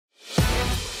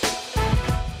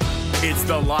It's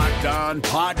the Locked On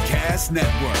Podcast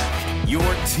Network, your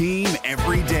team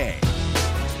every day.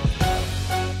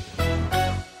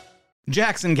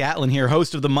 Jackson Gatlin here,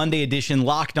 host of the Monday edition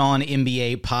Locked On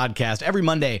NBA podcast. Every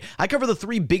Monday, I cover the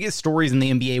three biggest stories in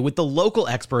the NBA with the local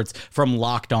experts from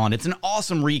Locked On. It's an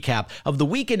awesome recap of the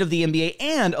weekend of the NBA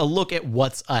and a look at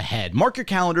what's ahead. Mark your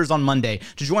calendars on Monday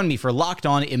to join me for Locked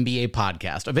On NBA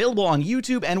podcast, available on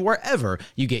YouTube and wherever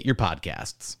you get your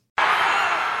podcasts.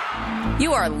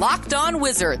 You are Locked On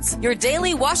Wizards, your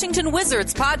daily Washington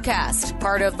Wizards podcast,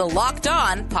 part of the Locked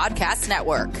On Podcast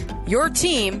Network, your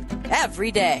team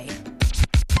every day.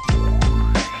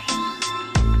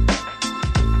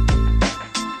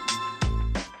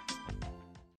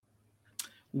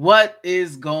 What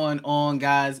is going on,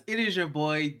 guys? It is your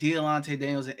boy, Dealante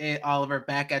Daniels and Ed Oliver,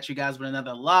 back at you guys with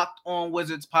another Locked On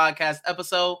Wizards podcast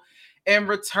episode. And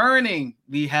returning,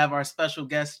 we have our special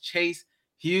guest, Chase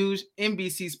Hughes,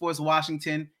 NBC Sports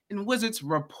Washington and Wizards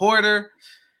reporter.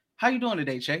 How you doing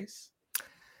today, Chase?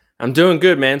 I'm doing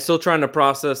good, man. Still trying to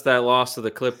process that loss to the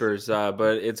Clippers,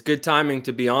 but it's good timing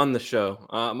to be on the show.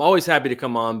 I'm always happy to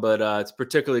come on, but it's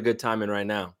particularly good timing right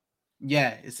now.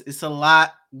 Yeah, it's a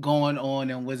lot going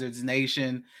on in Wizards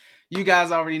Nation. You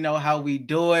guys already know how we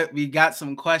do it. We got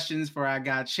some questions for our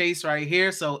guy Chase right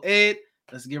here. So, Ed,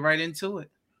 let's get right into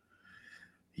it.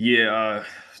 Yeah,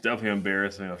 it's definitely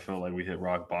embarrassing. I felt like we hit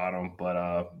rock bottom.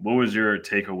 But what was your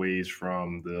takeaways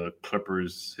from the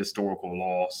Clippers' historical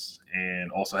loss?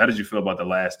 And also, how did you feel about the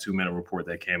last 2-minute report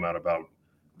that came out about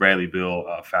Bradley Beal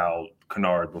fouled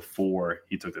Kennard before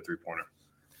he took the three-pointer?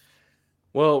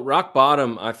 Well, rock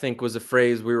bottom, I think, was a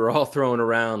phrase we were all throwing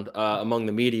around among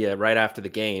the media right after the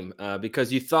game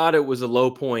because you thought it was a low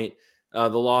point, the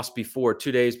loss before,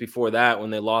 2 days before that, when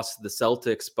they lost to the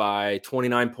Celtics by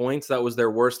 29 points. That was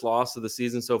their worst loss of the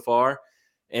season so far.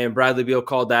 And Bradley Beal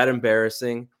called that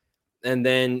embarrassing. And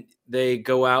then they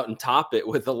go out and top it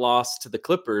with a loss to the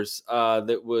Clippers.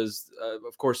 That was,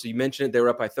 of course, you mentioned it, they were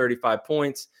up by 35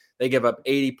 points. They gave up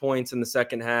 80 points in the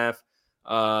second half.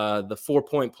 The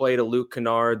 4-point play to Luke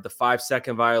Kennard, the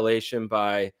 5-second violation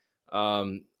by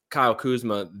Kyle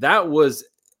Kuzma. That was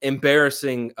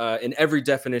embarrassing in every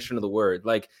definition of the word.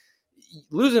 Like,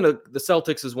 losing to the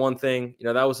Celtics is one thing. You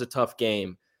know, that was a tough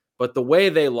game. But the way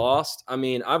they lost, I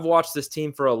mean, I've watched this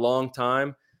team for a long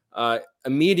time.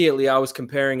 Immediately, I was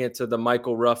comparing it to the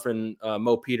Michael Ruffin,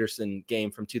 Mo Peterson game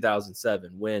from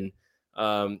 2007 when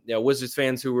Wizards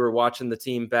fans who were watching the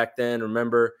team back then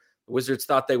remember the Wizards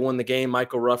thought they won the game.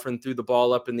 Michael Ruffin threw the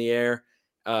ball up in the air,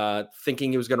 thinking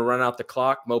he was going to run out the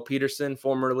clock. Mo Peterson,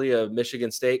 formerly of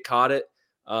Michigan State, caught it,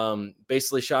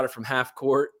 basically shot it from half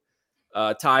court,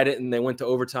 tied it, and they went to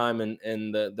overtime,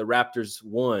 and the Raptors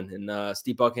won. And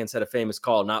Steve Buckhantz had a famous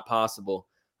call, not possible,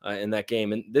 in that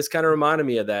game. And this kind of reminded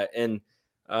me of that. And,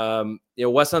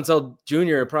 Wes Unseld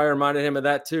Jr. probably reminded him of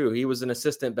that too. He was an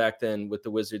assistant back then with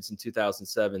the Wizards in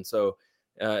 2007. So,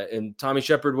 and Tommy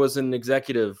Shepard was an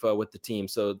executive with the team.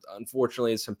 So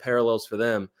unfortunately, some parallels for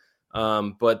them.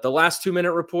 But the last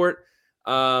 2-minute report,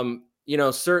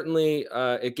 certainly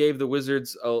it gave the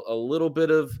Wizards a little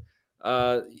bit of,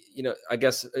 I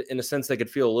guess in a sense they could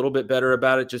feel a little bit better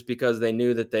about it just because they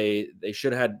knew that they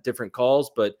should have had different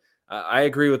calls. But I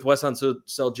agree with Wes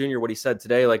Unseld Jr. what he said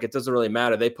today. Like, it doesn't really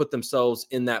matter. They put themselves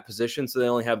in that position, so they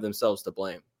only have themselves to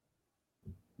blame.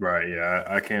 Right, yeah,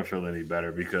 I can't feel any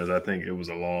better because I think it was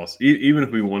a loss. Even if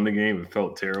we won the game, it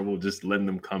felt terrible just letting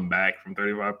them come back from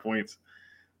 35 points.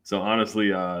 So honestly,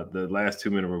 the last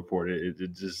 2-minute report, it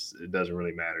doesn't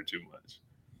really matter too much.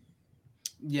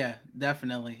 Yeah,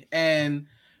 definitely. And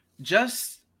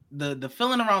just the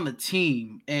feeling around the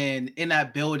team and in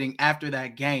that building after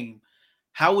that game,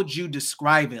 how would you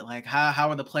describe it? Like, how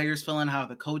are the players feeling? How are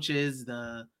the coaches,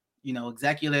 the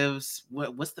executives?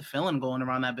 What's the feeling going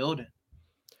around that building?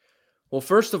 Well,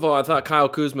 first of all, I thought Kyle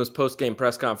Kuzma's post-game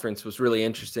press conference was really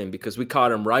interesting because we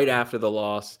caught him right after the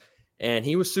loss, and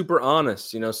he was super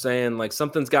honest, saying, like,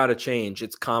 something's got to change.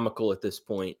 It's comical at this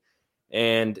point.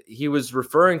 And he was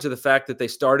referring to the fact that they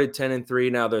started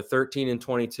 10-3. Now they're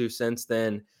 13-22 since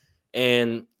then.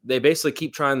 And they basically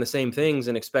keep trying the same things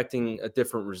and expecting a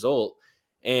different result.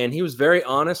 And he was very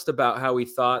honest about how he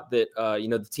thought that,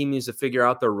 the team needs to figure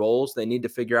out their roles. They need to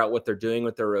figure out what they're doing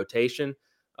with their rotation.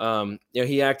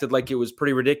 He acted like it was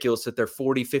pretty ridiculous that they're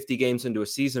 40, 50 games into a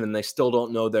season and they still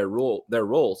don't know their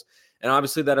roles. And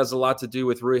obviously that has a lot to do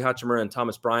with Rui Hachimura and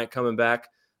Thomas Bryant coming back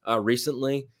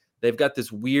recently. They've got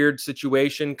this weird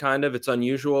situation, kind of. It's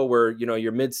unusual where,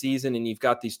 you're midseason and you've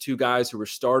got these two guys who were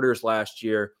starters last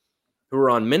year who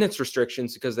were on minutes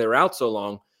restrictions because they were out so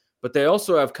long. But they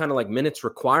also have kind of like minutes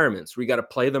requirements where you got to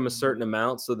play them a certain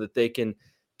amount so that they can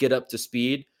get up to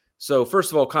speed. So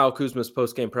first of all, Kyle Kuzma's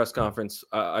post-game press conference,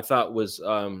 I thought was,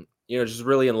 just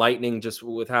really enlightening just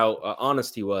with how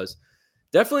honest he was.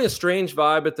 Definitely a strange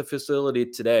vibe at the facility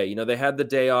today. They had the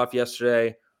day off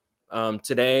yesterday.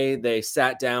 Today, they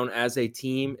sat down as a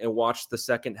team and watched the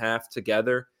second half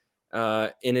together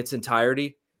in its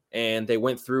entirety. And they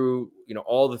went through,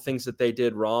 all the things that they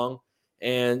did wrong.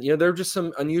 And, there are just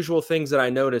some unusual things that I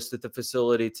noticed at the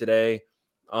facility today.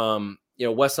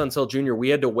 Wes Unseld Jr., we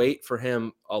had to wait for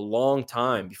him a long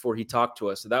time before he talked to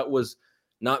us. So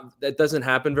that doesn't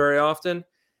happen very often.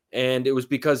 And it was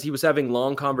because he was having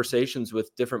long conversations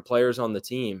with different players on the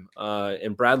team.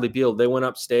 And Bradley Beal, they went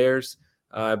upstairs,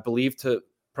 I believe, to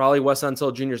probably Wes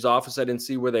Unseld Jr.'s office. I didn't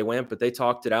see where they went, but they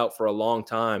talked it out for a long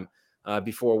time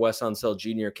before Wes Unseld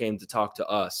Jr. came to talk to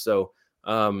us. So,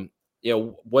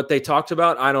 what they talked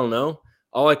about, I don't know.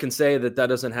 All I can say that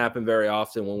doesn't happen very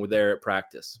often when we're there at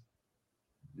practice.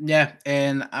 Yeah,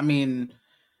 and I mean,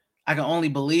 I can only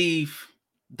believe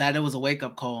that it was a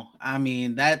wake-up call. I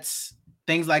mean,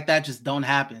 things like that just don't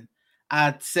happen.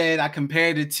 I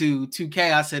compared it to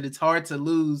 2K. I said it's hard to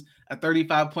lose a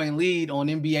 35-point lead on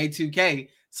NBA 2K.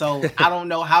 So I don't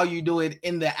know how you do it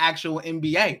in the actual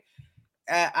NBA.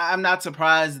 I'm not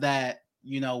surprised that,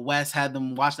 Wes had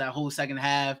them watch that whole second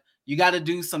half. You got to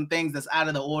do some things that's out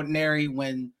of the ordinary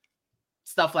when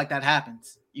stuff like that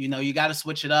happens. You got to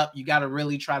switch it up. You got to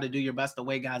really try to do your best to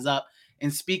wake guys up.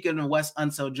 And speaking of Wes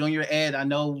Unseld Jr., Ed, I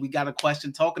know we got a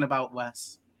question talking about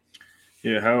Wes.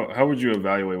 Yeah, how would you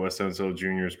evaluate Wes Unseld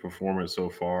Jr.'s performance so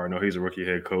far? I know he's a rookie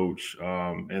head coach.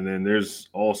 And then there's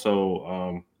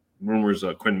also rumors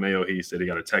Quinn Mayo, he said he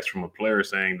got a text from a player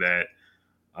saying that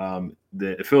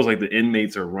it feels like the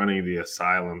inmates are running the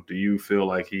asylum. Do you feel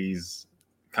like he's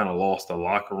kind of lost the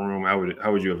locker room?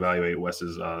 How would you evaluate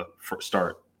Wes's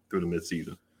start through the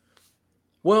midseason?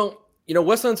 Well,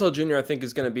 Wes Unseld Jr., I think,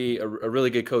 is going to be a really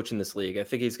good coach in this league. I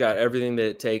think he's got everything that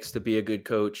it takes to be a good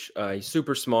coach. He's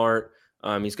super smart.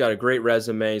 He's got a great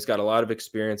resume. He's got a lot of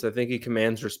experience. I think he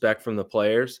commands respect from the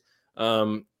players.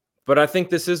 But I think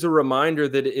this is a reminder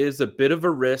that it is a bit of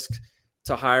a risk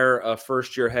to hire a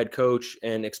first-year head coach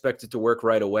and expect it to work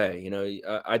right away.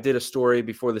 I did a story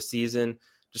before the season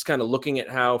just kind of looking at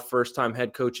how first-time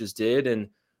head coaches did, and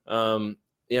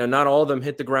not all of them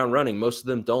hit the ground running. Most of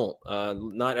them don't.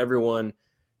 Not everyone,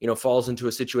 falls into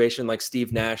a situation like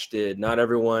Steve Nash did. Not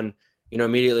everyone,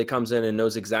 immediately comes in and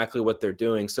knows exactly what they're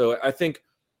doing. So I think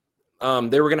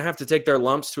they were going to have to take their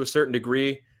lumps to a certain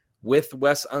degree with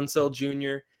Wes Unseld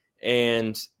Jr.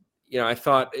 And, I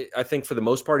think for the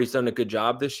most part, he's done a good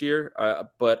job this year.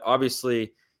 But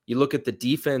obviously, you look at the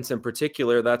defense in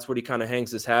particular, that's what he kind of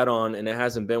hangs his hat on. And it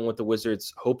hasn't been what the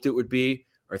Wizards hoped it would be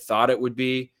or thought it would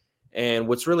be. And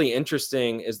what's really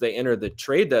interesting as they enter the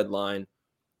trade deadline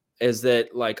is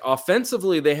that, like,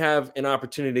 offensively, they have an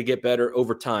opportunity to get better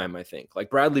over time, I think. Like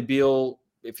Bradley Beal,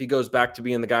 if he goes back to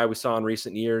being the guy we saw in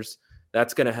recent years,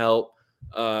 that's going to help.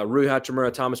 Rui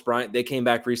Hachimura, Thomas Bryant, they came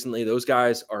back recently. Those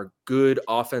guys are good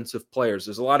offensive players.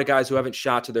 There's a lot of guys who haven't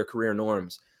shot to their career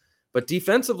norms. But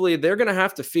defensively, they're going to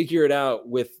have to figure it out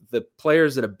with the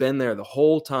players that have been there the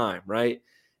whole time, right?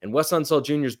 And Wes Unseld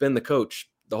Jr. has been the coach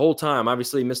the whole time.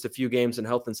 Obviously, he missed a few games in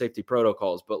health and safety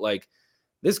protocols, but like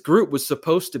this group was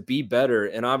supposed to be better.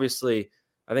 And obviously,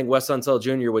 I think Wes Unseld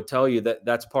Jr. would tell you that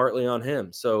that's partly on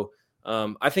him. So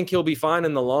I think he'll be fine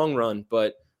in the long run.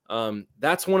 But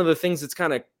that's one of the things that's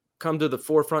kind of come to the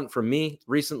forefront for me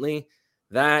recently.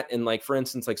 That and, like, for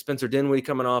instance, like Spencer Dinwiddie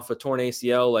coming off a torn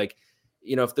ACL, like,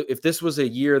 if this was a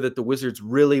year that the Wizards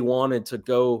really wanted to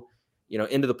go,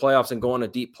 into the playoffs and go on a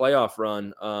deep playoff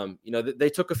run, they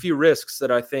took a few risks that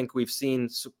I think we've seen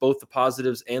both the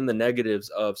positives and the negatives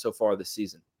of so far this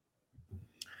season.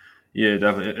 Yeah,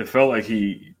 definitely. I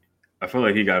felt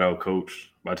like he got out coached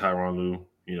by Tyronn Lue.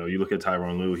 You look at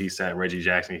Tyronn Lue, he sat Reggie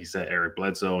Jackson, he sat Eric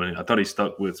Bledsoe, and I thought he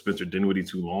stuck with Spencer Dinwiddie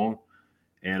too long.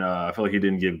 And I feel like he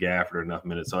didn't give Gafford enough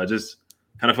minutes. So I just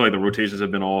kind of feel like the rotations have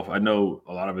been off. I know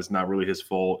a lot of it's not really his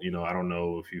fault. I don't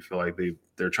know if you feel like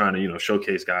they're trying to,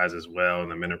 showcase guys as well in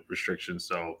the minute restrictions.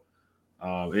 So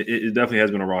it definitely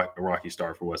has been a rocky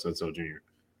start for Wes Unseld Jr.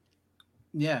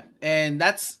 Yeah, and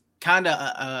that's kind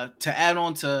of to add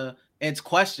on to Ed's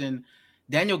question,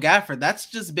 Daniel Gafford, that's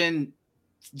just been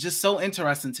so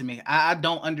interesting to me. I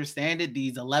don't understand it,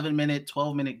 these 11-minute,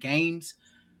 12-minute games.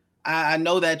 I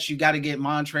know that you got to get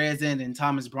Montrez in and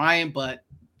Thomas Bryant, but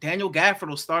Daniel Gafford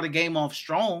will start a game off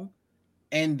strong,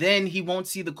 and then he won't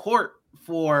see the court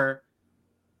for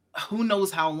who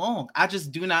knows how long. I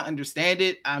just do not understand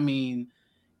it. I mean,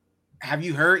 have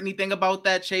you heard anything about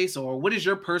that, Chase? Or what is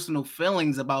your personal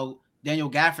feelings about Daniel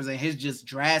Gafford and his just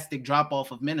drastic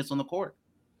drop-off of minutes on the court?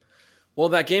 Well,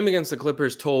 that game against the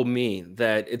Clippers told me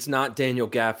that it's not Daniel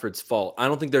Gafford's fault. I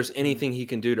don't think there's anything he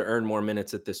can do to earn more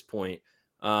minutes at this point.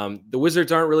 The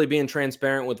Wizards aren't really being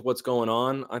transparent with what's going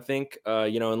on, I think,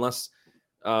 unless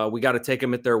we got to take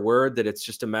them at their word that it's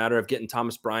just a matter of getting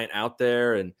Thomas Bryant out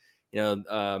there. And,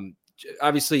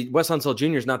 obviously Wes Unseld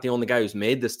Jr. is not the only guy who's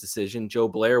made this decision. Joe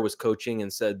Blair was coaching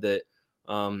and said that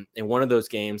in one of those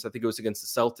games, I think it was against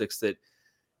the Celtics, that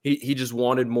he just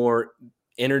wanted more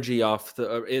energy off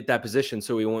at that position.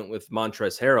 So we went with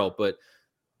Montrezl Harrell. But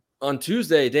on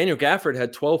Tuesday, Daniel Gafford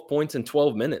had 12 points in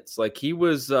 12 minutes. Like, he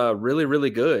was really, really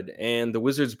good. And the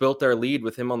Wizards built their lead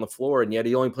with him on the floor. And yet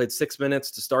he only played 6 minutes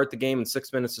to start the game and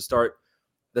 6 minutes to start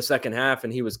the second half.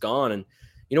 And he was gone. And,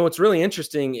 what's really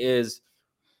interesting is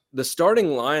the starting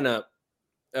lineup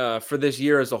for this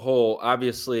year as a whole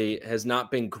obviously has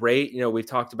not been great. We've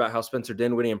talked about how Spencer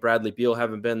Dinwiddie and Bradley Beal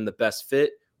haven't been the best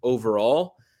fit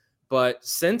overall. But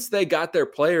since they got their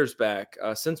players back,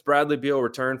 since Bradley Beal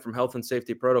returned from health and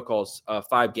safety protocols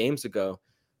 5 games ago,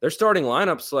 their starting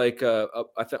lineups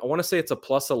I want to say it's a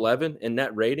 +11 in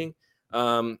net rating.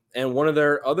 And one of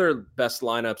their other best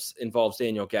lineups involves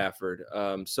Daniel Gafford.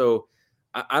 So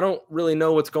I don't really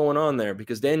know what's going on there,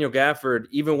 because Daniel Gafford,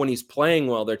 even when he's playing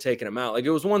well, they're taking him out. Like,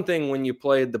 it was one thing when you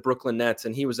played the Brooklyn Nets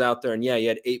and he was out there and, he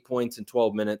had 8 points in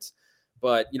 12 minutes.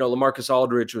 But, LaMarcus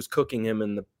Aldridge was cooking him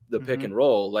in the pick and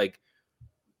roll. Like,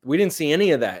 we didn't see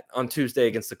any of that on Tuesday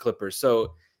against the Clippers.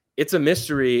 So it's a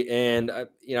mystery. And,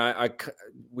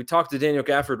 we talked to Daniel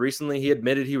Gafford recently. He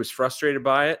admitted he was frustrated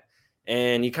by it.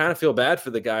 And you kind of feel bad for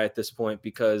the guy at this point,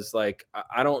 because, like,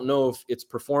 I don't know if it's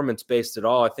performance based at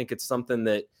all. I think it's something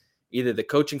that either the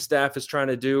coaching staff is trying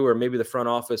to do, or maybe the front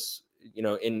office,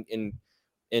 in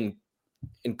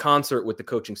concert with the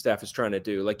coaching staff is trying to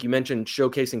do. Like you mentioned,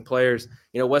 showcasing players.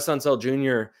 Wes Unseld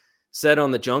Jr. said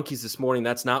on the Junkies this morning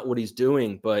that's not what he's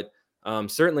doing, but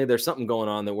certainly there's something going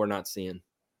on that we're not seeing.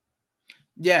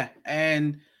 Yeah,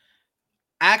 and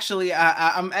actually,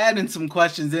 I'm adding some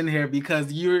questions in here,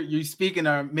 because you're speaking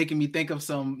are making me think of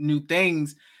some new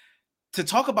things to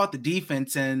talk about the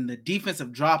defense and the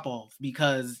defensive drop off,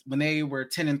 because when they were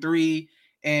 10-3,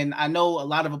 and I know a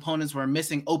lot of opponents were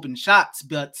missing open shots,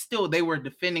 but still they were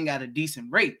defending at a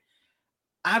decent rate.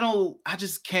 I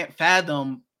just can't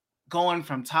fathom going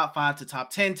from top 5 to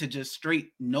top 10 to just straight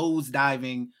nose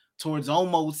diving towards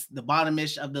almost the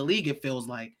bottomish of the league. It feels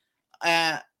like.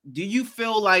 Do you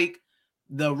feel like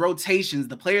the rotations,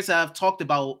 the players have talked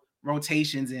about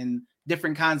rotations and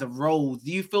different kinds of roles,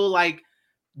 do you feel like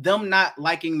them not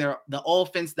liking the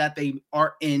offense that they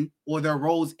are in, or their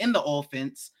roles in the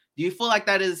offense, do you feel like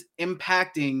that is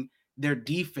impacting their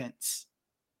defense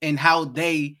and how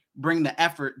they bring the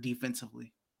effort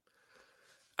defensively?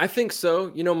 I think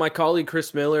so. My colleague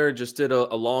Chris Miller just did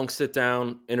a long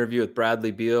sit-down interview with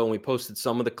Bradley Beal, and we posted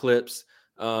some of the clips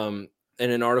in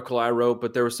an article I wrote,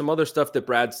 but there was some other stuff that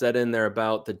Brad said in there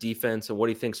about the defense and what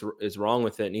he thinks is wrong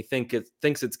with it. And he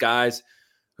thinks it's guys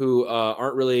who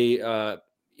aren't really,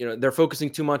 they're focusing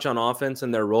too much on offense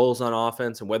and their roles on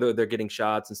offense and whether they're getting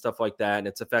shots and stuff like that. And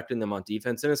it's affecting them on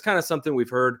defense. And it's kind of something we've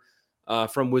heard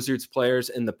from Wizards players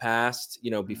in the past,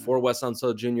 before Wes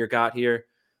Unseld Jr. got here.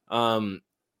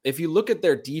 If you look at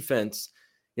their defense,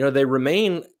 they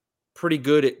remain pretty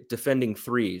good at defending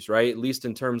threes, right? At least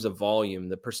in terms of volume.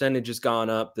 The percentage has gone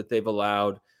up that they've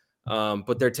allowed,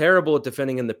 but they're terrible at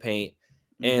defending in the paint,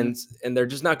 and they're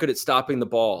just not good at stopping the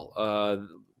ball.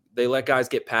 They let guys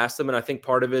get past them, and I think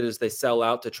part of it is they sell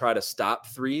out to try to stop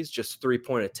threes, just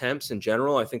 3-point attempts in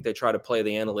general. I think they try to play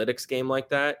the analytics game like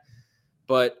that,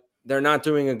 but they're not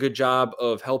doing a good job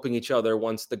of helping each other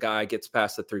once the guy gets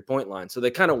past the 3-point line. So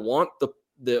they kind of want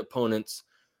the opponents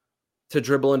to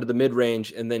dribble into the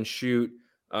mid-range and then shoot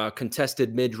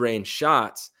contested mid-range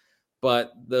shots,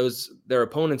 but their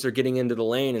opponents are getting into the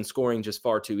lane and scoring just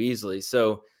far too easily.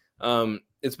 So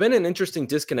it's been an interesting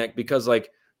disconnect, because,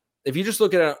 like, if you just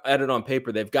look at it on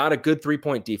paper, they've got a good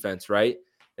 3-point defense, right?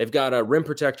 They've got a rim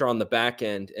protector on the back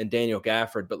end and Daniel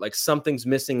Gafford, but, like, something's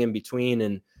missing in between,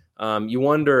 and you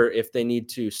wonder if they need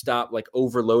to stop, like,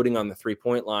 overloading on the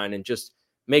 3-point line and just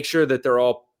make sure that they're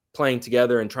all playing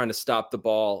together and trying to stop the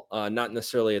ball, not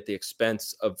necessarily at the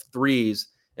expense of threes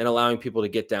and allowing people to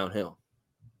get downhill.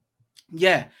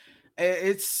 Yeah,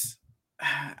 the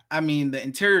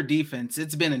interior defense,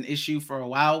 it's been an issue for a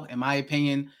while, in my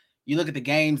opinion. You look at the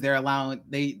games they're allowing,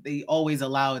 they always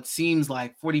allow, it seems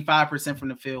like 45% from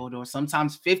the field, or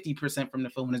sometimes 50% from the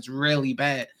field when it's really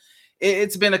bad.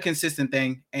 It's been a consistent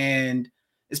thing. And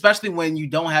especially when you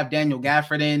don't have Daniel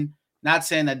Gafford in, not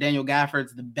saying that Daniel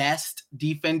Gafford's the best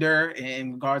defender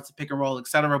in regards to pick and roll,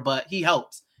 etc., but he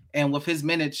helps. And with his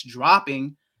minutes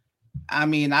dropping, I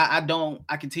mean, I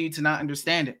continue to not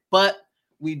understand it. But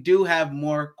we do have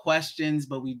more questions,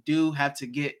 but we do have to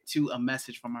get to a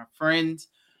message from our friends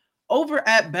over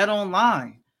at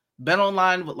BetOnline.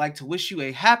 BetOnline would like to wish you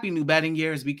a happy new betting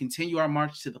year as we continue our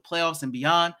march to the playoffs and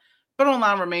beyond.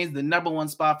 BetOnline remains the number one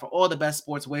spot for all the best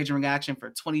sports wagering action for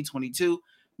 2022.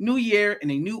 New year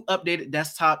and a new updated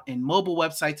desktop and mobile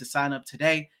website to sign up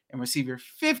today and receive your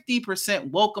 50%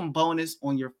 welcome bonus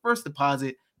on your first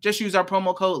deposit. Just use our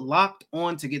promo code Locked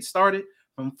On to get started.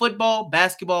 From football,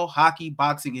 basketball, hockey,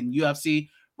 boxing, and UFC,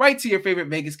 right to your favorite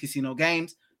Vegas casino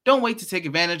games. Don't wait to take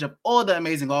advantage of all the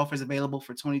amazing offers available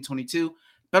for 2022.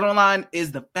 BetOnline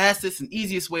is the fastest and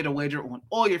easiest way to wager on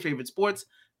all your favorite sports.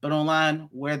 BetOnline,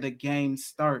 where the game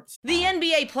starts. The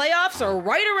NBA playoffs are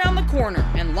right around the corner,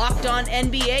 and Locked On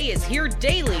NBA is here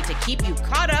daily to keep you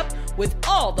caught up with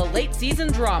all the late season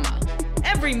drama.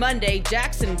 Every Monday,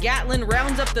 Jackson Gatlin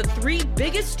rounds up the 3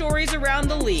 biggest stories around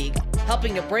the league,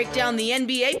 helping to break down the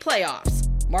NBA playoffs.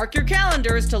 Mark your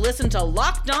calendars to listen to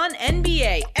Locked On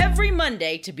NBA every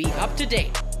Monday to be up to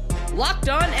date. Locked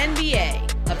On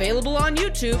NBA, available on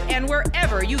YouTube and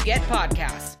wherever you get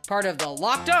podcasts. Part of the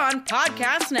Locked On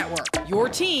Podcast Network, your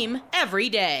team every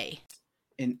day.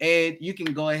 And Ed, you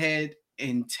can go ahead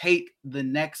and take the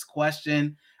next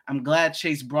question. I'm glad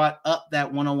Chase brought up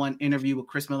that one-on-one interview with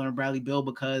Chris Miller and Bradley Beal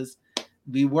because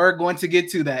we were going to get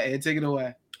to that. Ed, take it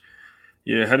away.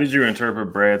 Yeah, how did you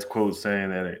interpret Brad's quote saying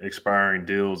that expiring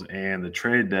deals and the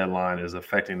trade deadline is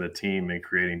affecting the team and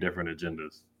creating different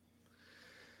agendas?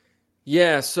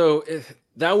 Yeah, so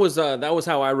that was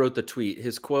how I wrote the tweet.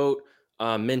 His quote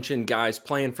mentioned guys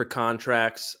playing for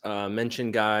contracts,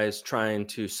 mentioned guys trying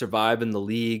to survive in the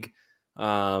league.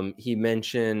 He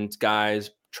mentioned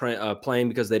guys playing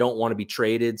because they don't want to be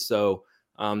traded. So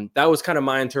that was kind of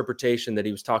my interpretation, that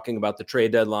he was talking about the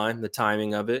trade deadline, the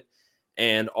timing of it.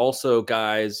 And also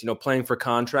guys, playing for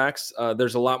contracts.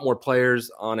 There's a lot more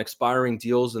players on expiring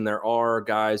deals than there are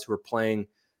guys who are playing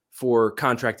for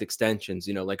contract extensions,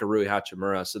 like a Rui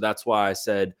Hachimura. So that's why I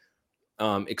said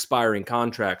expiring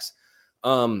contracts.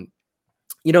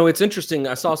 It's interesting.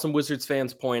 I saw some Wizards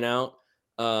fans point out,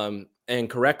 and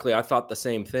correctly, I thought the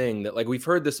same thing, that we've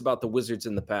heard this about the Wizards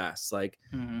in the past.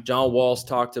 John Wall's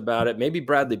talked about it. Maybe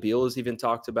Bradley Beal has even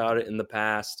talked about it in the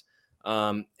past.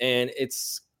 And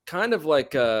it's kind of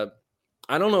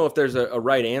I don't know if there's a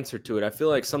right answer to it. I feel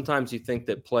like sometimes you think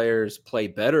that players play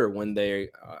better when they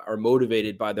are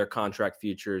motivated by their contract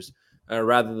futures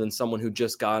rather than someone who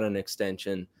just got an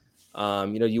extension.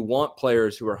 You want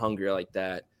players who are hungry like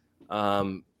that.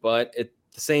 But at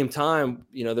the same time,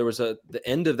 there was the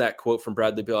end of that quote from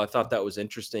Bradley Beal. I thought that was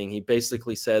interesting. He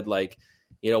basically said,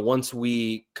 once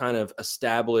we kind of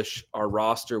establish our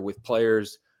roster with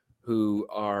players who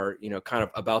are, kind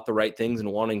of about the right things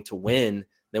and wanting to win,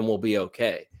 then we'll be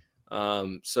okay.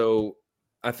 So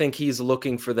I think he's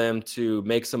looking for them to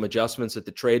make some adjustments at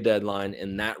the trade deadline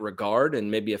in that regard and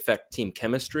maybe affect team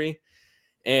chemistry.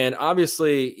 And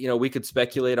obviously, we could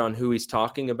speculate on who he's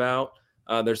talking about.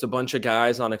 There's a bunch of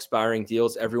guys on expiring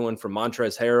deals, everyone from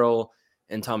Montrezl Harrell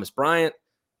and Thomas Bryant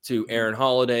to Aaron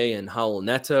Holiday and Raul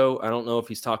Neto. I don't know if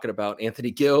he's talking about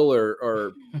Anthony Gill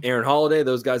or Aaron Holiday.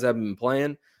 Those guys haven't been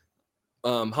playing.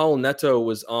 Raul Neto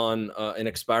was on an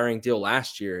expiring deal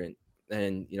last year,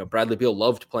 and Bradley Beal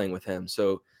loved playing with him.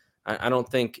 So I don't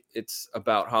think it's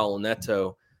about Raul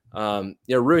Neto.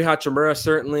 Rui Hachimura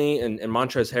certainly, and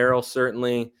Montrezl Harrell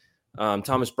certainly.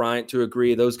 Thomas Bryant to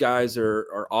agree. Those guys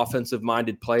are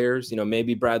offensive-minded players.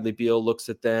 Maybe Bradley Beal looks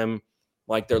at them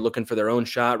like they're looking for their own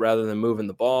shot rather than moving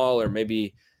the ball, or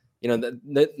maybe none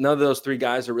of those 3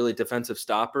 guys are really defensive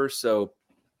stoppers. So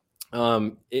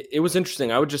it was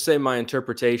interesting. I would just say my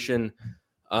interpretation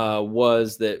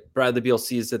was that Bradley Beal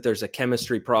sees that there's a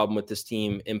chemistry problem with this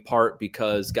team, in part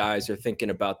because guys are thinking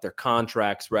about their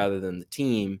contracts rather than the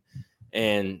team.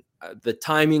 And the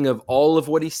timing of all of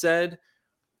what he said,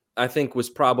 I think, was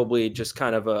probably just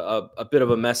kind of a bit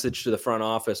of a message to the front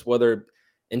office, whether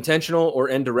intentional or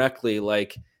indirectly,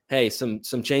 hey, some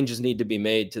changes need to be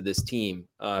made to this team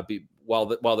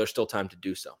while there's still time to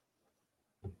do so.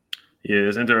 Yeah,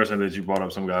 it's interesting that you brought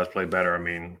up some guys play better. I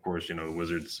mean, of course,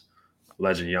 Wizards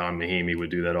legend Jan Mahimi would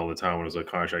do that all the time when it was a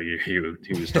contract year. He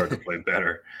would start to play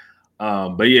better.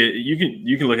 But yeah,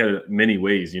 you can look at it many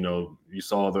ways. I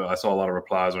saw a lot of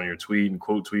replies on your tweet and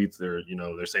quote tweets. They're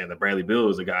saying that Bradley Beal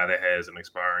is a guy that has an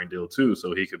expiring deal too,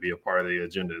 so he could be a part of the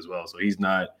agenda as well. So he's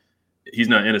not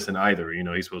innocent either.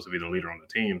 He's supposed to be the leader on the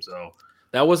team. So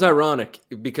that was ironic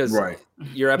because right.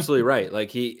 You're absolutely right.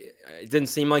 It didn't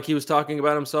seem like he was talking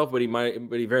about himself, but he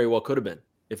very well could have been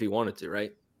if he wanted to,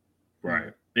 right?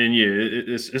 Right. And yeah,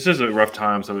 it's just a rough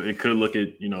time. So it could look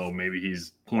at, maybe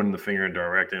he's pointing the finger and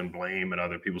directing blame at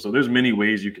other people. So there's many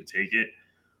ways you could take it.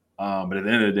 But at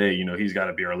the end of the day, he's got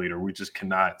to be our leader. We just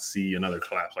cannot see another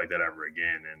collapse like that ever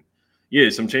again. And yeah,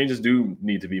 some changes do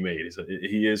need to be made. So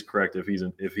he is correct if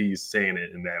he's saying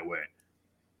it in that way.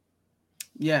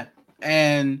 Yeah.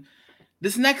 And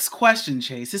this next question,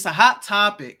 Chase, it's a hot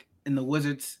topic in the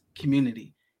Wizards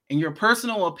community. In your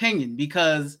personal opinion,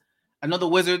 because I know the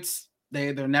Wizards,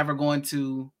 they're never going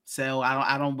to sell.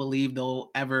 I don't believe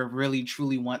they'll ever really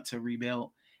truly want to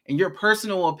rebuild. In your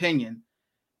personal opinion,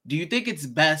 do you think it's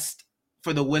best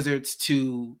for the Wizards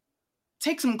to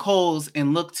take some calls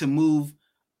and look to move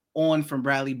on from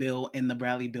Bradley Beal in the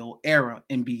Bradley Beal era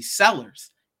and be sellers?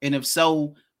 And if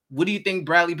so, what do you think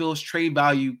Bradley Beal's trade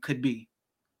value could be?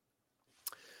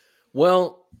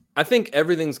 Well, I think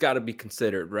everything's got to be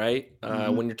considered, right?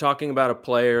 When you're talking about a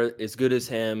player as good as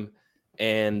him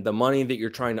and the money that you're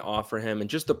trying to offer him and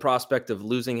just the prospect of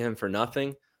losing him for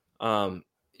nothing,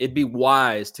 it'd be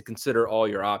wise to consider all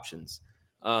your options.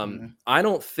 I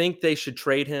don't think they should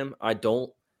trade him. I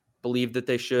don't believe that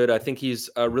they should. I think he's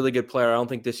a really good player. I don't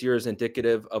think this year is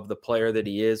indicative of the player that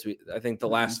he is. I think the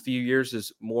last few years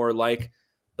is more like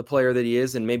the player that he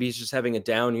is, and maybe he's just having a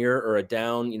down year or a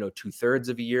down, 2/3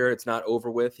 of a year. It's not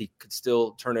over with. He could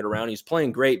still turn it around. He's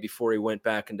playing great before he went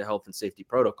back into health and safety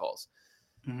protocols.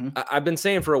 I've been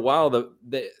saying for a while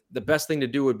the best thing to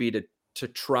do would be to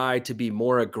try to be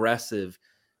more aggressive,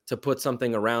 to put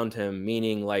something around him,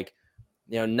 meaning like,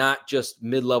 not just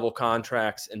mid-level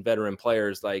contracts and veteran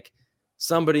players, like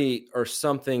somebody or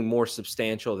something more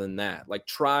substantial than that. Like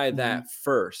try that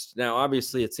first. Now,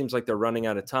 obviously it seems like they're running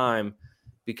out of time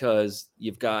because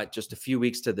you've got just a few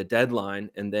weeks to the deadline,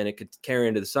 and then it could carry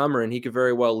into the summer, and he could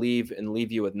very well leave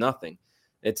you with nothing.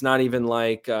 It's not even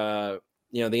like, the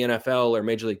NFL or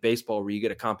Major League Baseball where you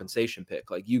get a compensation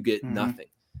pick. Like you get nothing,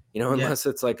 unless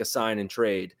it's like a sign and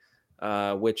trade,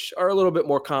 which are a little bit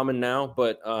more common now,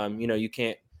 but you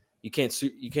can't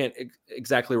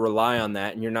exactly rely on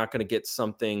that. And you're not going to get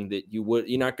something that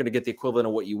you're not going to get the equivalent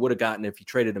of what you would have gotten if you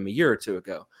traded him a year or two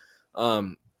ago.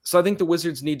 So I think the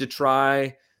Wizards need to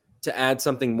try to add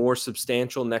something more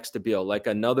substantial next to Beal, like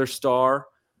another star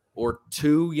or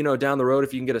two, down the road.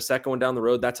 If you can get a second one down the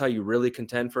road, that's how you really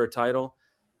contend for a title.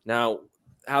 Now,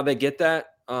 how they get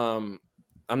that, I'm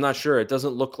not sure. It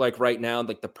doesn't look like right now,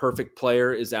 like the perfect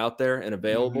player is out there and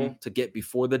available to get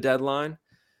before the deadline.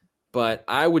 But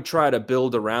I would try to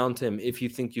build around him if you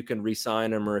think you can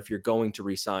re-sign him or if you're going to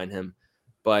re-sign him.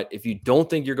 But if you don't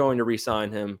think you're going to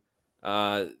re-sign him,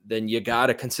 then you got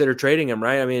to consider trading him,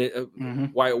 right? I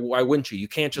mean, why wouldn't you? You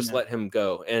can't just let him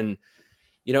go. And,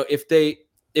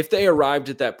 if they arrived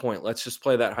at that point, let's just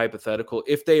play that hypothetical.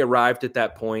 If they arrived at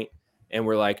that point and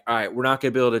we're like, all right, we're not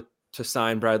going to be able to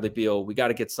sign Bradley Beal, we got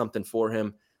to get something for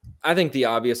him. I think the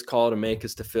obvious call to make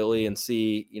is to Philly and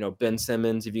see, Ben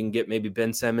Simmons, if you can get maybe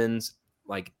Ben Simmons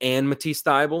and Matisse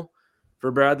Thybulle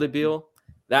for Bradley Beal,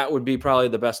 that would be probably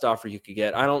the best offer you could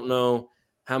get. I don't know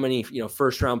how many,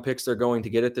 first round picks they're going to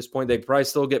get at this point. They probably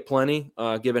still get plenty,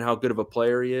 given how good of a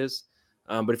player he is.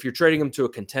 But if you're trading him to a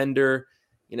contender,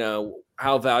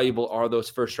 how valuable are those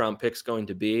first round picks going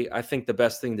to be? I think the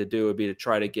best thing to do would be to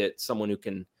try to get someone who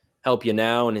can help you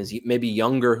now and is maybe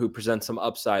younger, who presents some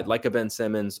upside, like a Ben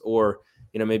Simmons, or,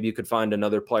 maybe you could find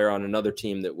another player on another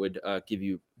team that would give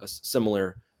you a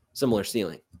similar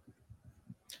ceiling.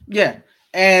 Yeah.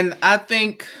 And I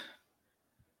think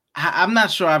I'm not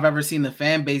sure I've ever seen the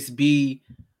fan base be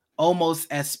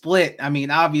almost as split. I mean,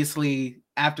 obviously,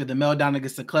 after the meltdown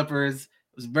against the Clippers,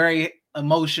 it was very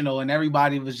emotional and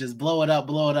everybody was just blow it up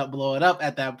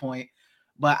at that point.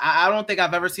 But I don't think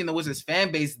I've ever seen the Wizards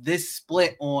fan base this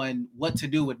split on what to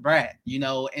do with Brad. In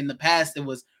the past, it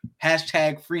was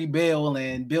hashtag free Bill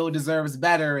and Bill deserves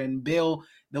better. And Bill,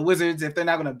 the Wizards, if they're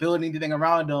not going to build anything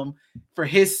around him for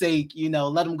his sake,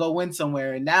 let him go win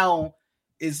somewhere. And now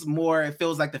it's more, it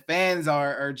feels like the fans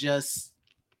are just,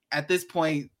 at this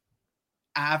point,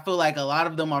 I feel like a lot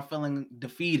of them are feeling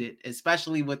defeated,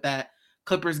 especially with that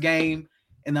Clippers game,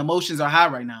 and the emotions are high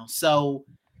right now. So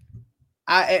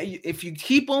if you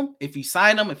keep him, if you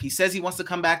sign him, if he says he wants to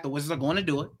come back, the Wizards are going to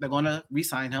do it. They're going to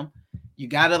re-sign him. You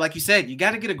got to, like you said, you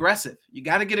got to get aggressive. You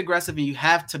got to get aggressive, and you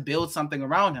have to build something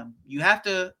around him. You have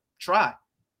to try.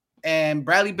 And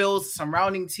Bradley Beal's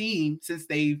surrounding team, since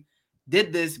they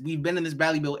did this, we've been in this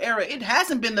Bradley Beal era, it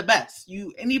hasn't been the best.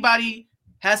 Anybody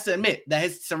has to admit that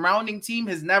his surrounding team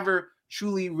has never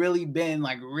truly really been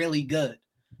really good.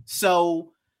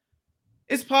 So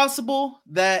it's possible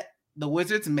that the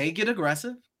Wizards may get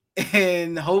aggressive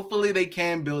and hopefully they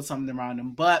can build something around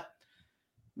him. But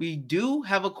We do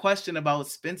have a question about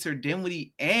Spencer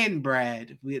Dinwiddie and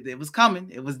Brad. It was coming.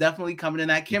 It was definitely coming in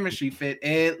that chemistry fit.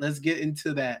 Ed, let's get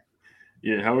into that.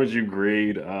 Yeah, how would you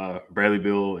grade Bradley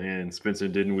Beal and Spencer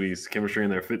Dinwiddie's chemistry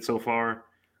and their fit so far?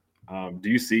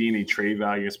 Do you see any trade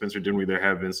value in Spencer Dinwiddie? There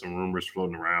have been some rumors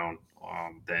floating around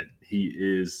that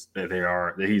he's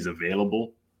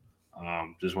available.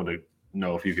 Just want to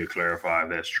know if you could clarify if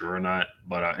that's true or not.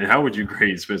 But and how would you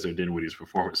grade Spencer Dinwiddie's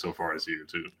performance so far this year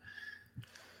too?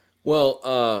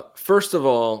 Well, first of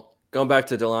all, going back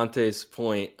to Delante's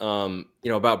point,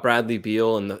 about Bradley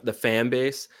Beal and the fan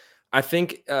base, I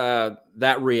think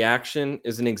that reaction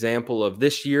is an example of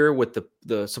this year with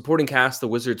the supporting cast the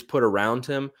Wizards put around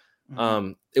him.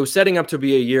 It was setting up to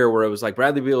be a year where it was like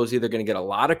Bradley Beal is either going to get a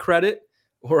lot of credit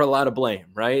or a lot of blame,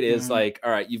 right? It's like, all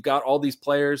right, you've got all these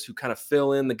players who kind of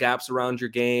fill in the gaps around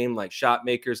your game, like shot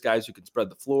makers, guys who can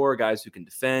spread the floor, guys who can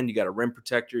defend. You got a rim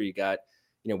protector. You got,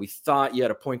 we thought you had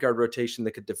a point guard rotation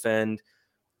that could defend.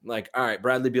 Like, all right,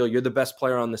 Bradley Beal, you're the best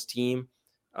player on this team.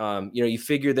 You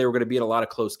figured they were going to be in a lot of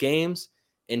close games,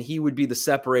 and he would be the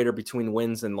separator between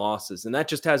wins and losses. And that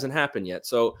just hasn't happened yet.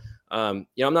 So, I'm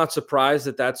not surprised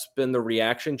that that's been the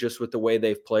reaction just with the way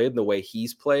they've played, the way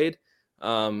he's played.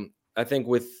 I think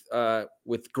with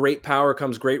great power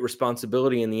comes great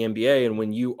responsibility in the NBA. And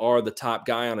when you are the top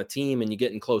guy on a team and you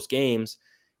get in close games,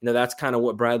 that's kind of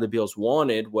what Bradley Beal's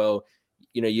wanted. Well,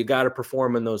 you got to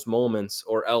perform in those moments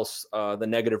or else the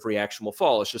negative reaction will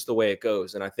fall. It's just the way it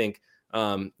goes. And I think,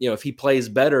 if he plays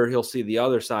better, he'll see the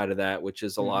other side of that, which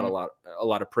is a lot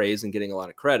of praise and getting a lot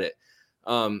of credit.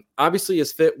 Obviously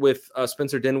his fit with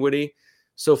Spencer Dinwiddie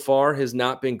so far has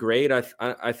not been great.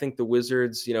 I think the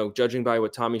Wizards, judging by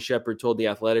what Tommy Shepard told The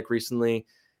Athletic recently,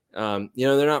 they're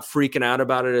not freaking out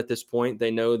about it at this point.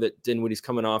 They know that Dinwiddie's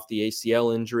coming off the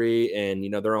ACL injury and,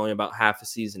 they're only about half a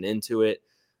season into it.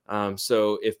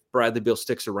 So if Bradley Beal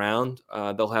sticks around,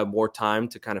 they'll have more time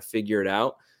to kind of figure it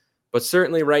out. But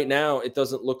certainly right now, it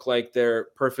doesn't look like they're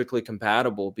perfectly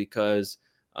compatible because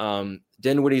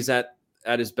Dinwiddie's at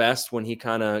his best when he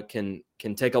kind of can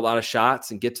take a lot of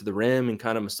shots and get to the rim and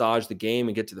kind of massage the game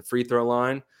and get to the free throw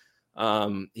line.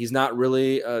 He's not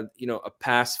really a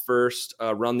pass first,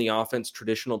 run the offense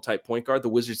traditional type point guard. The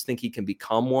Wizards think he can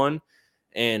become one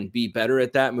and be better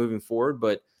at that moving forward.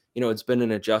 But, it's been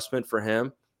an adjustment for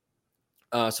him.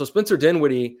 So Spencer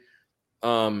Dinwiddie,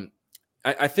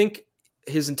 I think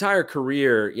his entire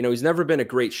career, he's never been a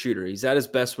great shooter. He's at his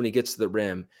best when he gets to the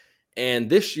rim. And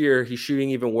this year he's shooting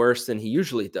even worse than he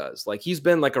usually does. Like he's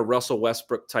been like a Russell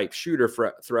Westbrook type shooter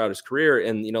throughout his career.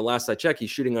 And, last I checked, he's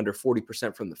shooting under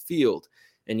 40% from the field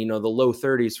and, the low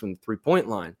 30s from the 3-point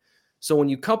line. So when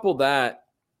you couple that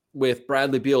with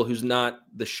Bradley Beal, who's not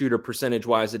the shooter percentage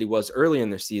wise that he was early in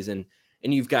the season,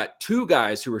 and you've got two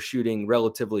guys who are shooting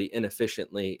relatively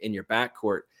inefficiently in your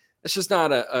backcourt, it's just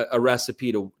not a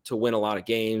recipe to win a lot of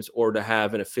games or to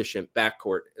have an efficient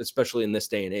backcourt, especially in this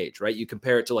day and age, right? You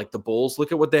compare it to like the Bulls.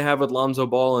 Look at what they have with Lonzo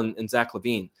Ball and Zach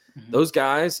LaVine. Mm-hmm. Those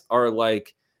guys are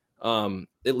like,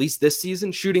 at least this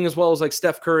season, shooting as well as like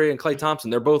Steph Curry and Klay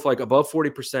Thompson. They're both like above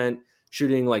 40%,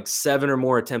 shooting like 7 or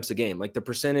more attempts a game. Like the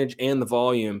percentage and the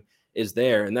volume is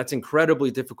there. And that's incredibly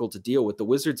difficult to deal with. The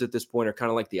Wizards at this point are kind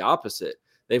of like the opposite.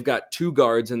 They've got two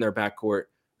guards in their backcourt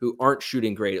who aren't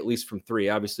shooting great, at least from three.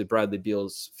 Obviously, Bradley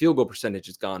Beal's field goal percentage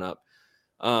has gone up.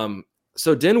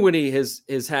 So Dinwiddie has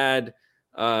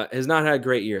not had a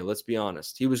great year, let's be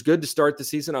honest. He was good to start the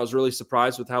season. I was really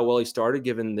surprised with how well he started,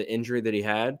 given the injury that he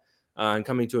had and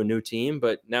coming to a new team.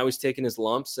 But now he's taking his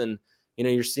lumps. And,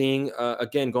 you're seeing,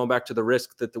 again, going back to the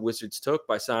risk that the Wizards took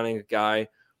by signing a guy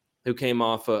who came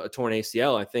off a torn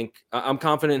ACL. I think I'm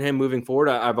confident in him moving forward.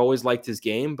 I've always liked his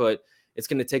game, but it's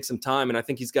going to take some time. And I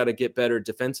think he's got to get better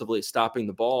defensively at stopping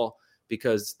the ball,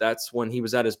 because that's when he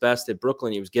was at his best at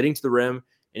Brooklyn. He was getting to the rim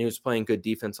and he was playing good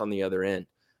defense on the other end.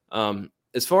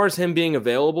 As far as him being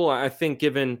available, I think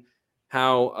given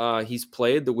how he's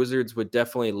played, the Wizards would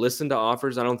definitely listen to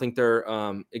offers. I don't think they're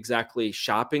exactly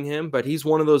shopping him, but he's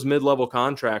one of those mid-level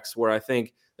contracts where I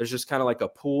think there's just kind of like a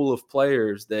pool of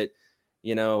players that,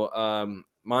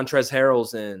 Montrezl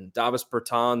Harrell's in, Davis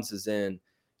Bertans is in.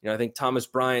 I think Thomas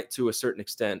Bryant to a certain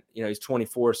extent, he's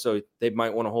 24, so they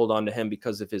might want to hold on to him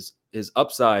because of his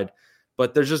upside.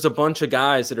 But there's just a bunch of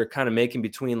guys that are kind of making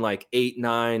between like 8,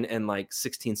 9 and like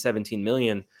 16, 17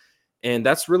 million. And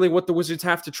that's really what the Wizards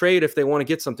have to trade if they want to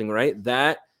get something, right?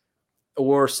 That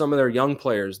or some of their young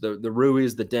players, the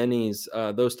Ruiz, the Denny's,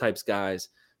 those types guys,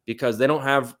 because they don't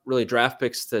have really draft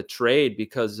picks to trade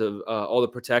because of all the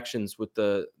protections with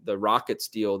the Rockets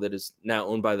deal that is now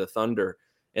owned by the Thunder.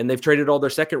 And they've traded all their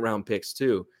second round picks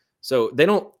too. So they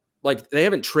don't like they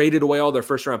haven't traded away all their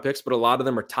first round picks, but a lot of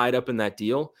them are tied up in that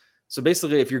deal. So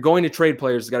basically, if you're going to trade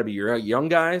players, it's got to be your young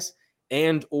guys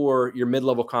and or your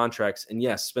mid-level contracts. And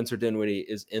yes, Spencer Dinwiddie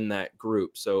is in that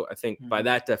group. So I think by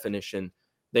that definition,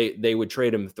 they would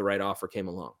trade him if the right offer came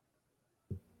along.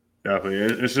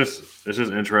 Definitely. It's just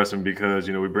interesting because,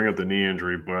 we bring up the knee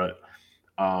injury, but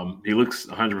he looks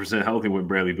 100% healthy when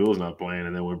Bradley Beal's not playing.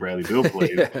 And then when Bradley Beal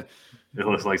plays, it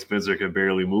looks like Spencer can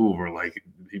barely move, or like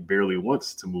he barely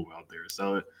wants to move out there.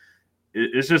 So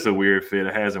it's just a weird fit.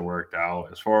 It hasn't worked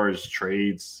out. As far as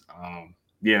trades,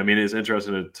 it's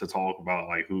interesting to talk about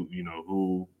like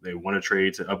who they want to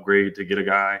trade to upgrade to get a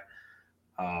guy.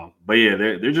 But yeah,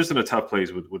 they're just in a tough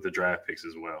place with the draft picks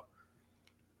as well.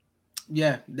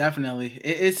 Yeah, definitely.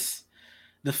 It's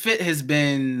the fit has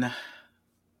been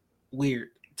weird,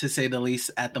 to say the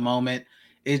least, at the moment.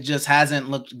 It just hasn't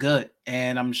looked good.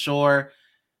 And I'm sure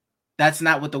that's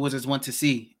not what the Wizards want to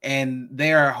see. And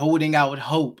they are holding out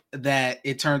hope that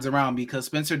it turns around, because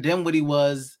Spencer Dinwiddie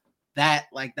was that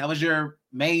was your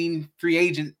main free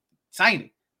agent signing.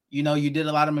 You did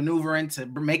a lot of maneuvering to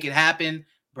make it happen.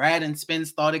 Brad and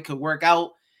Spence thought it could work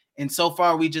out. And so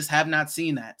far, we just have not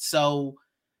seen that. So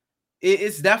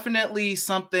it's definitely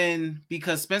something,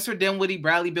 because Spencer Dinwiddie,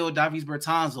 Bradley Beal, Davis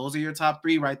Bertans, those are your top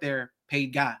three right there,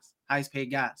 paid guys, highest paid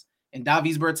guys. And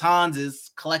Davis Bertans is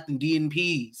collecting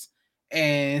DNPs.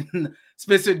 And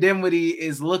Spencer Dinwiddie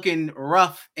is looking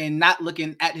rough and not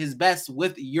looking at his best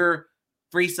with your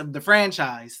face of the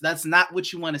franchise. That's not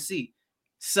what you want to see.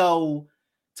 So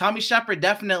Tommy Shepard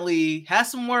definitely has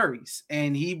some worries,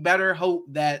 and he better hope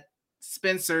that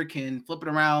Spencer can flip it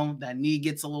around, that knee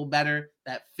gets a little better,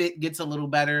 that fit gets a little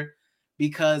better,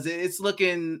 because it's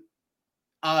looking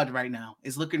odd right now.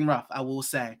 It's looking rough, I will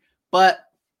say. But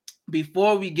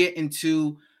before we get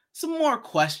into some more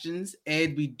questions,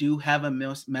 Ed, we do have a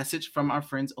message from our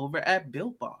friends over at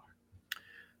Built Bar.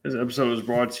 This episode is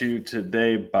brought to you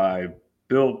today by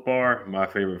Built Bar. My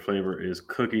favorite flavor is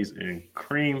cookies and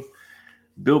cream.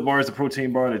 Built Bar is a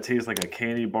protein bar that tastes like a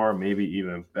candy bar, maybe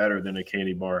even better than a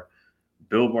candy bar.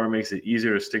 Built Bar makes it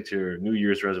easier to stick to your New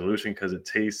Year's resolution because it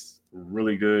tastes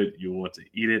really good. You want to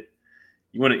eat it.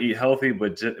 You want to eat healthy,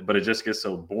 but it just gets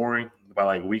so boring. By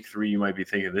like week 3, you might be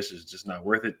thinking this is just not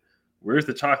worth it. Where's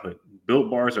the chocolate? Built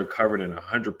Bars are covered in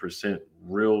 100%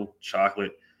 real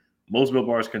chocolate. Most Built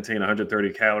Bars contain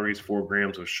 130 calories, 4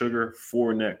 grams of sugar,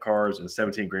 4 net carbs, and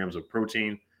 17 grams of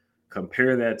protein.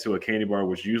 Compare that to a candy bar,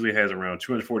 which usually has around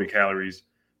 240 calories,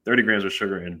 30 grams of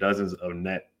sugar, and dozens of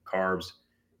net carbs.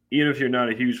 Even if you're not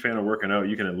a huge fan of working out,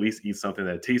 you can at least eat something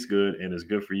that tastes good and is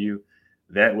good for you.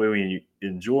 That way, when you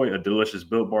enjoy a delicious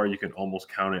Built Bar, you can almost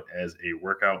count it as a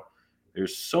workout.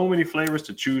 There's so many flavors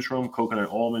to choose from: coconut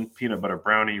almond, peanut butter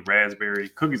brownie, raspberry,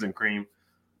 cookies and cream,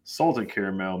 salted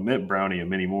caramel, mint brownie, and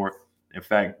many more. In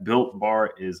fact, Built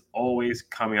Bar is always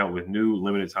coming out with new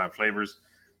limited time flavors.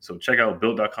 So check out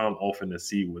Built.com often to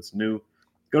see what's new.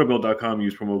 Go to Built.com,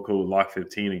 use promo code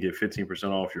LOCK15 and get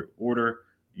 15% off your order.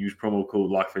 Use promo code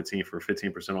LOCK15 for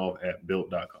 15% off at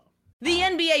Built.com. The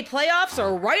NBA playoffs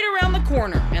are right around the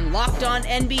corner, and Locked On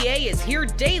NBA is here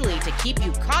daily to keep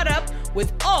you caught up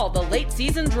with all the late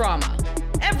season drama.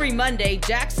 Every Monday,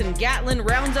 Jackson Gatlin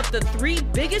rounds up the 3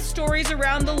 biggest stories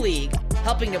around the league,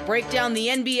 helping to break down the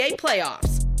NBA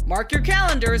playoffs. Mark your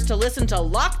calendars to listen to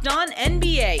Locked On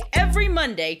NBA every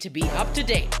Monday to be up to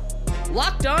date.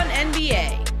 Locked On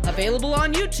NBA, available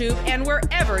on YouTube and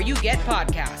wherever you get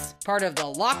podcasts. Part of the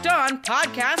Locked On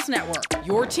Podcast Network,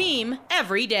 your team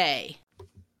every day.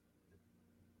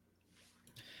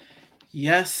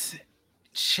 Yes,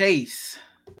 Chase,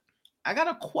 I got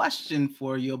a question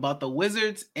for you about the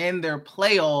Wizards and their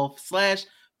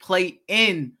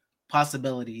playoff/play-in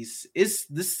possibilities.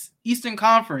 This Eastern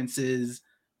Conference is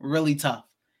really tough.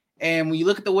 And when you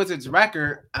look at the Wizards'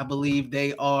 record, I believe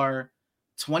they are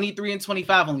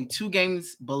 23-25, only 2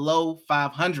 games below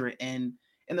 500. And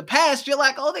in the past, you're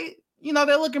like, oh,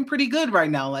 they're looking pretty good right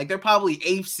now. Like, they're probably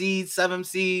 8th seed, 7th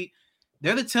seed.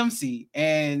 They're the 10th seed.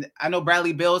 And I know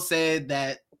Bradley Beal said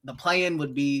that the play-in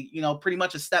would be, pretty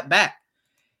much a step back.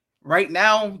 Right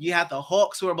now, you have the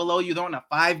Hawks who are below you. They're on a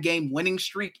 5-game winning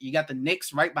streak. You got the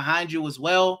Knicks right behind you as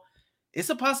well. It's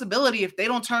a possibility, if they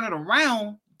don't turn it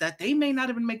around, that they may not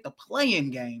even make the play-in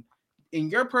game. In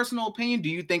your personal opinion, do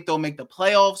you think they'll make the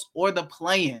playoffs or the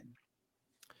play-in?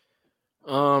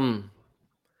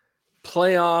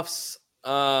 Playoffs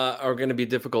are going to be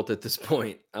difficult at this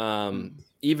point.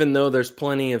 Even though there's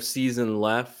plenty of season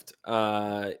left,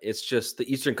 it's just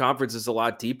the Eastern Conference is a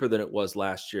lot deeper than it was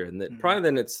last year, and probably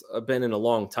than it's been in a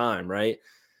long time, right?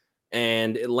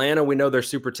 And Atlanta, we know they're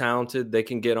super talented. They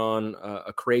can get on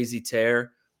a crazy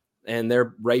tear. and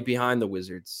they're right behind the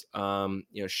Wizards.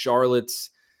 Charlotte's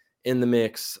in the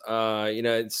mix.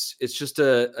 It's just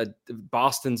a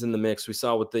Boston's in the mix. We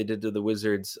saw what they did to the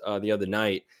Wizards the other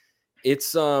night.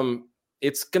 It's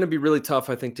going to be really tough,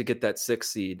 I think, to get that 6th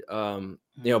seed.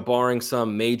 Barring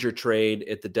some major trade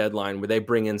at the deadline where they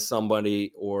bring in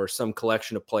somebody or some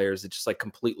collection of players that just like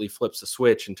completely flips the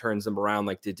switch and turns them around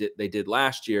like they did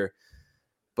last year.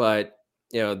 But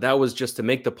that was just to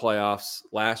make the playoffs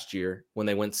last year when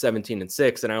they went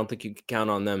 17-6, and I don't think you can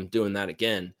count on them doing that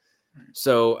again.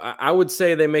 So I would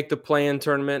say they make the play-in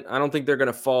tournament. I don't think they're going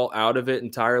to fall out of it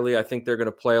entirely. I think they're going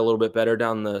to play a little bit better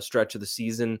down the stretch of the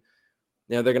season.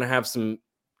 They're going to have some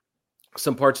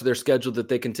parts of their schedule that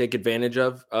they can take advantage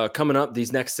of. Coming up,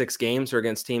 these next 6 games are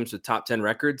against teams with top 10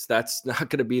 records. That's not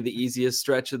going to be the easiest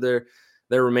stretch of their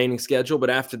remaining schedule. But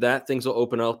after that, things will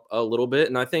open up a little bit.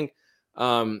 And I think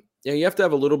you have to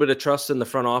have a little bit of trust in the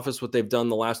front office, what they've done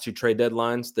the last 2 trade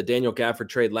deadlines. The Daniel Gafford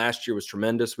trade last year was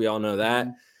tremendous. We all know that.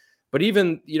 Mm-hmm. But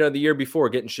even, the year before,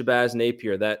 getting Shabazz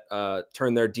Napier, that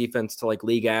turned their defense to like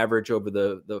league average over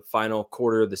the final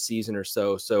quarter of the season or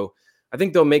so. So I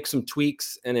think they'll make some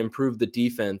tweaks and improve the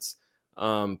defense.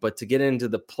 But to get into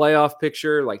the playoff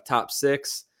picture, like top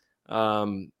 6,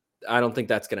 I don't think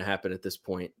that's going to happen at this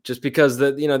point. Just because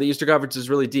the Eastern Conference is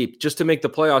really deep. Just to make the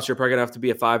playoffs, you're probably going to have to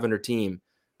be a 500 team,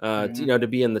 to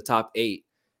be in the top 8.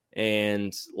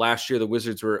 And last year, the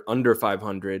Wizards were under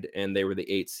 500, and they were the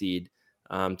 8th seed.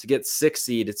 To get 6th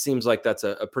seed, it seems like that's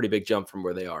a pretty big jump from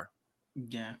where they are.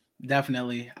 Yeah,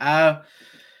 definitely.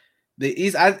 The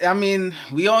East, I mean,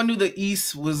 we all knew the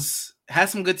East had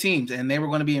some good teams and they were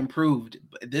going to be improved.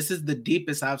 But this is the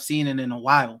deepest I've seen it in a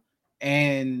while.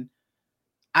 And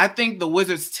I think the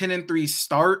Wizards 10-3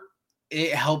 start,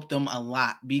 it helped them a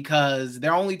lot because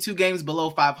they're only 2 games below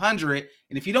 500.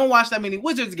 And if you don't watch that many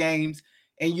Wizards games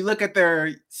and you look at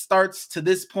their starts to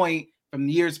this point from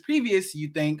the years previous, you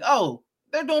think, oh,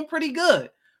 they're doing pretty good.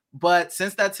 But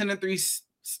since that 10-3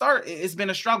 start, it's been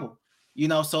a struggle,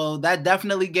 so that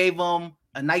definitely gave them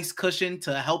a nice cushion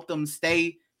to help them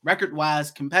stay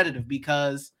record-wise competitive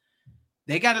because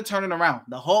they got to turn it around.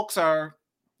 The Hawks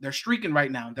they're streaking right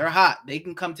now. They're hot. They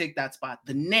can come take that spot.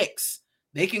 The Knicks,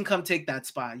 they can come take that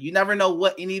spot. You never know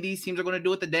what any of these teams are going to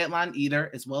do at the deadline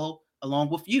either, as well,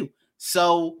 along with you.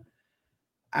 So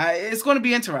it's going to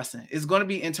be interesting. It's going to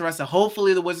be interesting.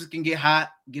 Hopefully the Wizards can get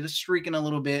hot, get us streaking a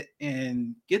little bit,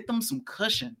 and get them some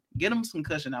cushion.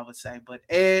 I would say. But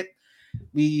Ed,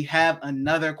 we have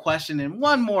another question and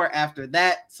one more after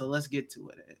that. So let's get to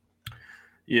it, Ed.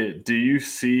 Yeah. Do you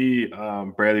see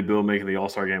Bradley Beal making the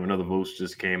All-Star game? Another votes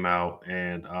just came out.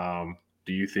 And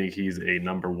do you think he's a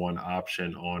number 1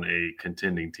 option on a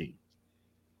contending team?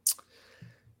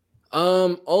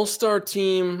 All-Star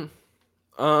team.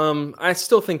 I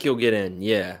still think you'll get in,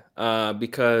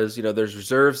 because there's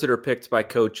reserves that are picked by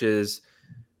coaches.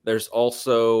 There's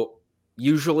also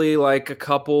usually like a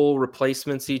couple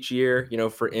replacements each year,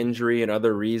 for injury and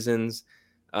other reasons.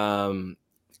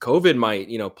 COVID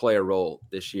might, play a role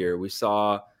this year. We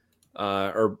saw,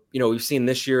 we've seen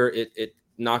this year it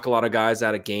knock a lot of guys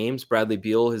out of games. Bradley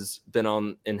Beal has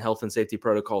been in health and safety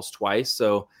protocols twice,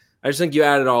 so I just think you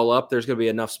add it all up, there's going to be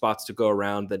enough spots to go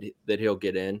around that he'll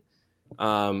get in.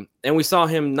 And we saw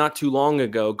him not too long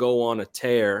ago go on a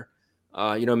tear,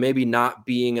 maybe not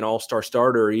being an all-star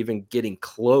starter or even getting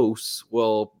close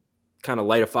will kind of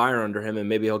light a fire under him. And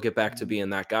maybe he'll get back to being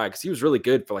that guy. Cause he was really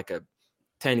good for like a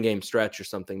 10-game stretch or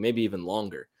something, maybe even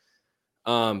longer.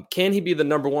 Can he be the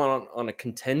number 1 on a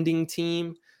contending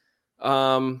team?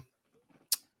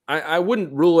 I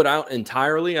wouldn't rule it out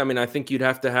entirely. I mean, I think you'd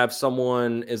have to have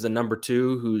someone as a number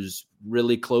 2 who's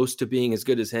really close to being as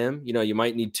good as him. You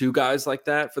might need 2 guys like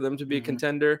that for them to be a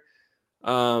contender.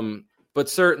 But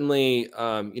certainly,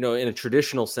 in a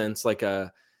traditional sense, like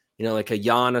a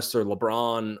Giannis or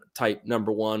LeBron type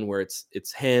number 1, where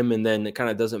it's him, and then it kind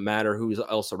of doesn't matter who's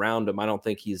else around him. I don't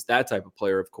think he's that type of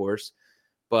player, of course.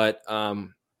 But I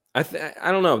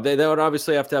don't know. They would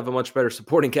obviously have to have a much better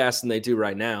supporting cast than they do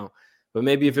right now. But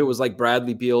maybe if it was like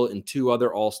Bradley Beal and 2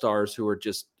 other all-stars who are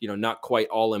just, not quite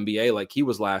all NBA like he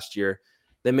was last year,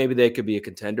 then maybe they could be a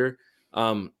contender.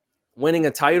 Winning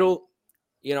a title,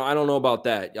 I don't know about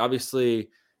that. Obviously,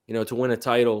 to win a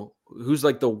title, who's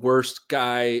like the worst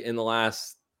guy in the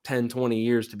last 10, 20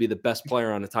 years to be the best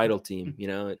player on a title team?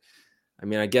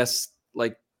 I guess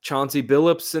like Chauncey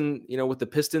Billups and, with the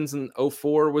Pistons in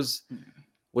 2004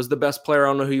 was the best player. I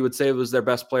don't know who you would say was their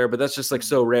best player, but that's just like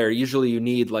so rare. Usually you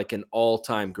need like an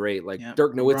all-time great. Like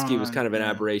Dirk Nowitzki was kind of an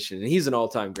aberration, and he's an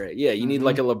all-time great. Yeah, you need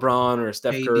like a LeBron or a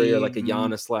Steph Curry or like a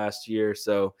Giannis last year.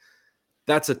 So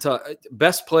that's a tough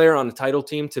best player on a title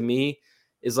team to me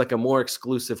is like a more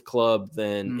exclusive club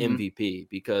than MVP,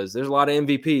 because there's a lot of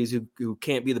MVPs who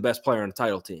can't be the best player on a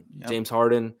title team. Yep. James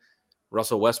Harden,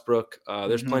 Russell Westbrook,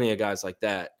 there's plenty of guys like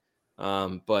that.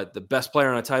 But the best player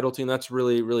on a title team, that's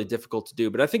really, really difficult to do.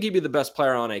 But I think he'd be the best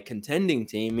player on a contending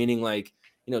team, meaning like,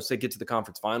 say get to the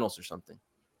conference finals or something.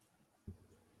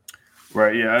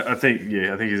 Right. Yeah. I think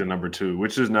he's a number 2,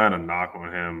 which is not a knock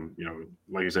on him.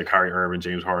 Like you said, Kyrie Irving,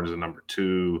 James Harden is a number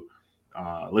 2.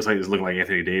 Looks like it's looking like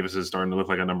Anthony Davis is starting to look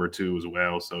like a number 2 as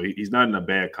well. So he's not in a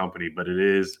bad company, but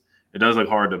it does look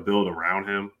hard to build around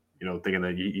him, thinking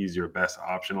that he's your best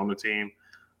option on the team.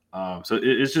 So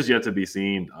it's just yet to be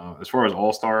seen. As far as the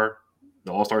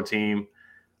All-Star team,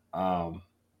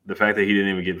 the fact that he didn't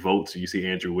even get votes, you see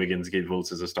Andrew Wiggins get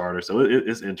votes as a starter. So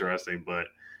it's interesting, but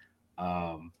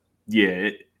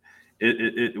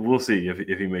we'll see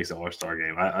if he makes the All-Star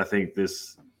game. I think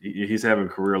he's having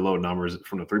career low numbers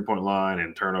from the 3-point line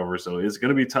and turnovers, so it's going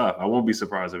to be tough. I won't be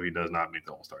surprised if he does not make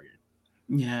the All-Star game.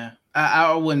 Yeah,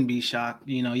 I wouldn't be shocked.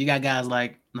 You got guys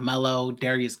like LaMelo,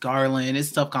 Darius Garland.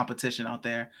 It's tough competition out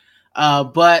there.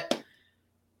 But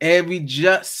we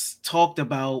just talked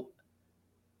about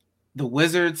the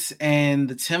Wizards and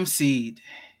the 10th seed.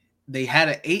 They had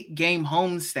an 8-game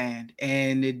homestand,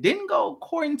 and it didn't go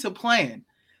according to plan.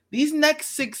 These next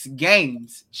 6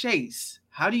 games, Chase,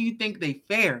 how do you think they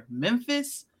fare?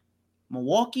 Memphis,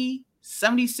 Milwaukee,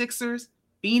 76ers,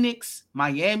 Phoenix,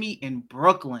 Miami, and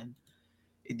Brooklyn.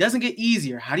 It doesn't get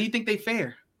easier. How do you think they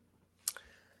fare?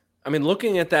 I mean,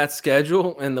 looking at that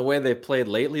schedule and the way they played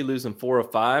lately, losing 4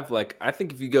 of 5, I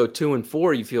think if you go 2 and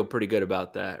 4, you feel pretty good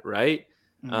about that, right?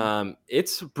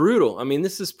 It's brutal. I mean,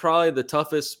 this is probably the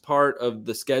toughest part of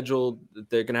the schedule that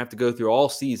they're going to have to go through all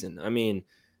season. I mean,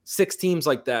 6 teams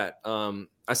like that.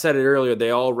 I said it earlier,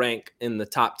 they all rank in the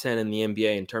top 10 in the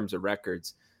NBA in terms of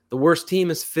records. The worst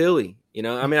team is Philly.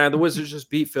 The Wizards just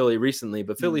beat Philly recently,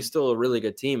 but Philly's still a really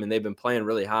good team, and they've been playing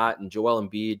really hot. And Joel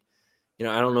Embiid,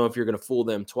 I don't know if you're going to fool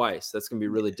them twice. That's going to be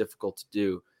really difficult to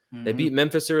do. They beat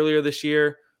Memphis earlier this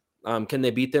year. Can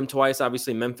they beat them twice?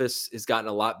 Obviously, Memphis has gotten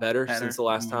a lot better since the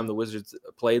last time the Wizards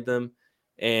played them.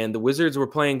 And the Wizards were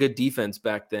playing good defense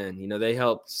back then. They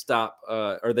helped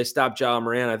they stopped Ja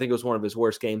Morant. I think it was one of his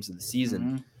worst games of the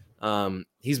season.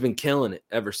 He's been killing it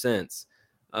ever since.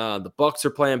 The Bucks are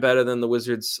playing better than the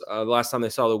Wizards. The last time they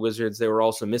saw the Wizards, they were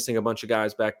also missing a bunch of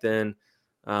guys back then.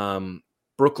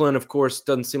 Brooklyn, of course,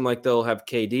 doesn't seem like they'll have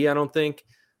KD, I don't think.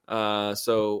 But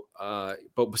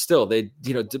still, they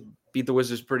beat the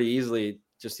Wizards pretty easily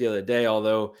just the other day,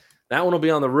 although that one will be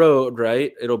on the road,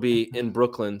 right? It'll be in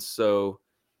Brooklyn. So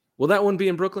will that one be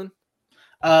in Brooklyn?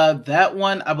 That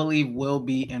one, I believe, will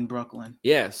be in Brooklyn.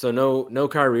 Yeah, so no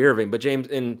Kyrie Irving, but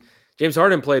James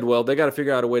Harden played well. They got to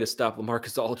figure out a way to stop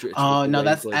LaMarcus Aldridge. Oh, no,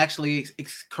 that's actually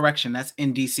correction. That's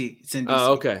in DC. It's in DC.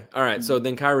 Oh, okay. All right. So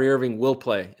then Kyrie Irving will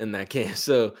play in that game.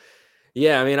 So,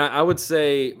 yeah, I mean, I would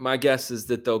say my guess is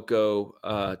that they'll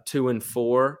go 2 and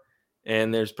 4,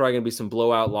 and there's probably going to be some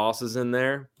blowout losses in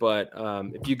there. But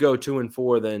if you go 2 and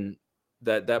 4, then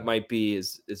that might be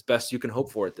as best you can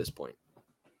hope for at this point.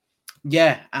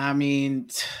 Yeah, I mean,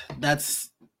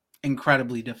 that's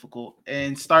incredibly difficult.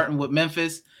 And starting with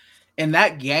Memphis, in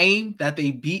that game that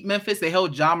they beat Memphis, they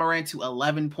held Ja Morant to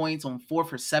 11 points on 4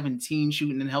 for 17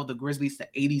 shooting and held the Grizzlies to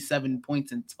 87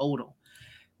 points in total.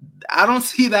 I don't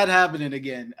see that happening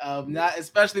again, not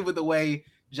especially with the way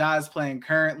Ja is playing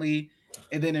currently.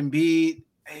 And then Embiid,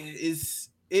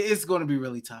 it's going to be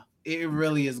really tough. It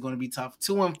really is going to be tough.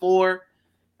 2 and 4,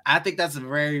 I think that's a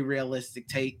very realistic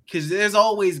take, because there's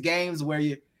always games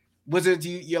where Wizards,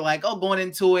 you're like, oh, going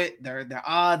into it, they're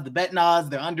odds, the betting odds,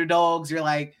 they're underdogs. You're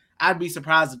like, I'd be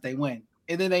surprised if they win,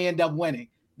 and then they end up winning.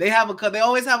 They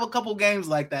always have a couple games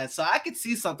like that, so I could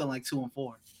see something like 2 and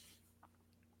 4.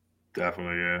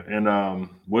 Definitely, yeah. And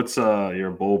what's your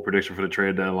bold prediction for the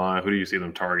trade deadline? Who do you see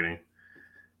them targeting?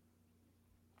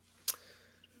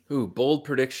 Ooh, bold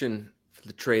prediction for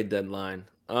the trade deadline.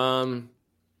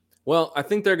 Well, I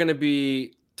think they're going to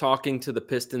be talking to the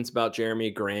Pistons about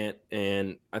Jeremy Grant,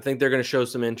 and I think they're going to show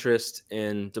some interest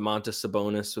in Domantas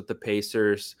Sabonis with the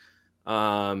Pacers.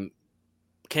 Can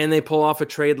they pull off a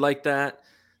trade like that?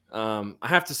 I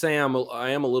have to say I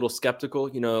am a little skeptical.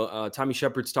 Tommy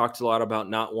Shepard's talked a lot about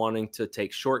not wanting to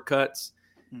take shortcuts,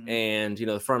 and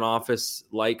the front office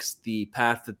likes the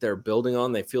path that they're building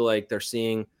on. They feel like they're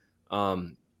seeing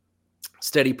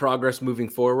steady progress moving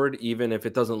forward, even if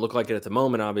it doesn't look like it at the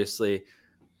moment, obviously.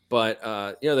 But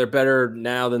they're better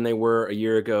now than they were a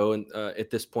year ago, and at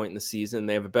this point in the season,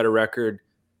 they have a better record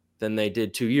than they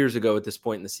did 2 years ago at this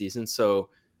point in the season. So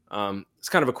it's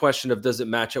kind of a question of, does it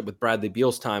match up with Bradley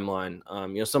Beal's timeline?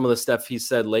 Some of the stuff he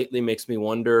said lately makes me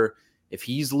wonder if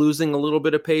he's losing a little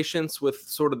bit of patience with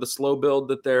sort of the slow build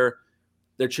that they're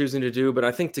choosing to do. But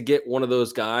I think to get one of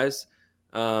those guys,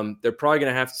 they're probably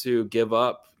going to have to give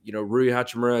up, Rui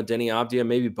Hachimura, Denny Avdia,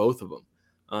 maybe both of them.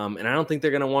 And I don't think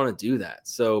they're going to want to do that.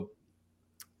 So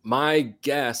my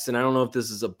guess, and I don't know if this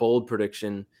is a bold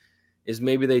prediction, is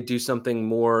maybe they do something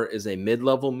more as a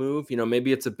mid-level move.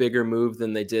 Maybe it's a bigger move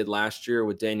than they did last year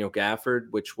with Daniel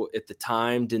Gafford, which at the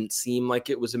time didn't seem like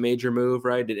it was a major move,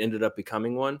 right? It ended up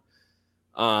becoming one.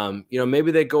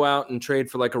 Maybe they go out and trade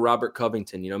for like a Robert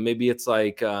Covington. Maybe it's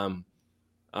like Montrezl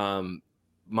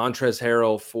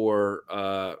Harrell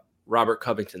for Robert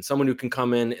Covington, someone who can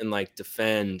come in and like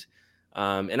defend.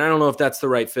 And I don't know if that's the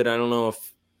right fit. I don't know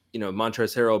if,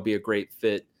 Montrezl Harrell will be a great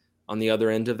fit on the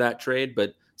other end of that trade,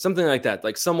 but something like that,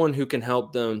 like someone who can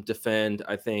help them defend,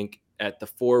 I think, at the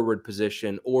forward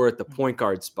position or at the point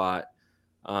guard spot.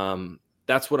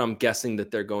 That's what I'm guessing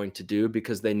that they're going to do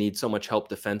because they need so much help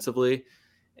defensively.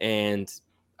 And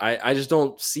I just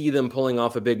don't see them pulling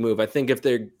off a big move. I think if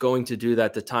they're going to do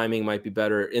that, the timing might be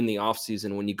better in the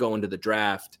offseason when you go into the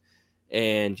draft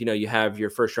and, you have your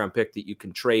first round pick that you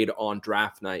can trade on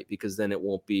draft night, because then it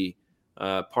won't be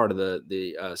part of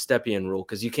the Stepien rule,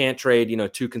 because you can't trade,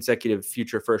 2 consecutive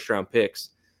future first round picks.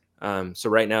 So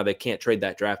right now they can't trade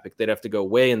that draft pick. They'd have to go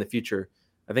way in the future.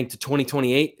 I think to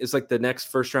 2028 is like the next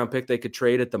first round pick they could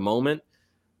trade at the moment.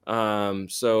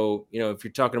 So, if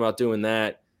you're talking about doing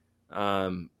that,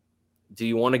 do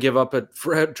you want to give up a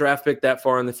draft pick that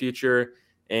far in the future?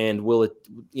 And will it,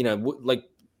 like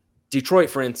Detroit,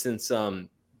 for instance,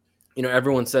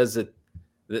 everyone says that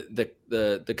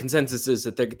the consensus is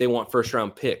that they want first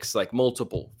round picks, like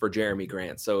multiple, for Jeremy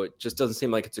Grant. So it just doesn't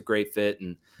seem like it's a great fit.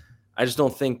 And I just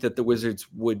don't think that the Wizards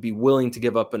would be willing to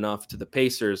give up enough to the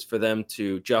Pacers for them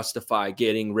to justify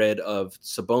getting rid of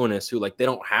Sabonis, who they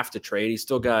don't have to trade. He's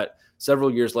still got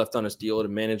several years left on his deal at a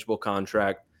manageable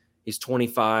contract. He's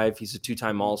 25. He's a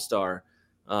 2-time All-Star.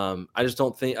 I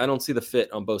don't see the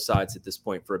fit on both sides at this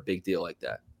point for a big deal like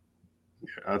that.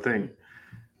 I think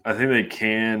they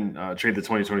can trade the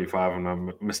 2025. I'm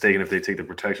not mistaken if they take the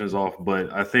protections off,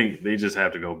 but I think they just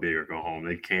have to go big or go home.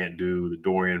 They can't do the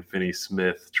Dorian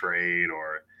Finney-Smith trade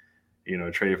or,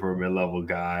 trade for a mid-level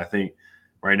guy. I think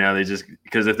right now they just –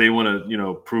 because if they want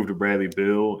to, prove to Bradley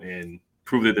Beal and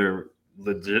prove that they're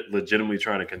legitimately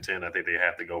trying to contend, I think they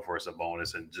have to go for a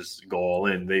Sabonis and just go all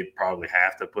in. They probably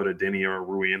have to put a Denny or a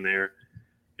Rui in there.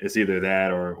 It's either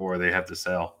that or they have to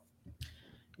sell.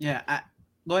 Yeah.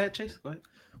 Go ahead, Chase. Go ahead.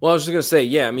 Well, I was just going to say,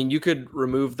 yeah, I mean, you could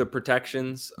remove the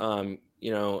protections. That's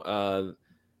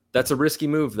a risky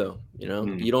move, though. You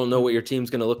don't know what your team's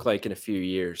going to look like in a few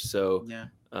years. So yeah,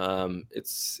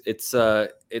 it's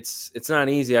not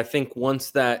easy. I think once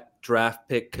that draft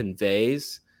pick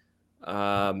conveys,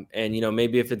 and,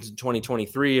 maybe if it's in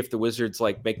 2023, if the Wizards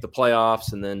make the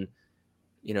playoffs and then,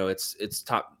 it's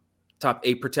top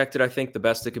 8 protected, I think the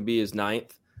best it can be is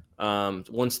 9th.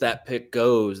 Once that pick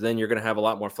goes, then you're going to have a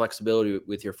lot more flexibility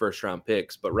with your first round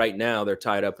picks. But right now they're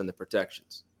tied up in the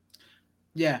protections.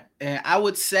 Yeah. And I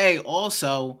would say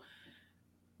also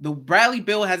the Bradley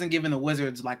Beal hasn't given the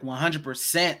Wizards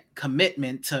 100%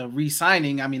 commitment to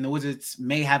re-signing. I mean, the Wizards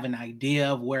may have an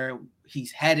idea of where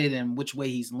he's headed and which way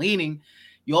he's leaning.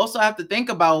 You also have to think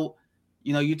about,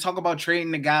 you talk about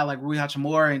trading a guy like Rui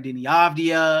Hachimura and Denny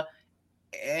Avdia,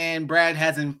 and Brad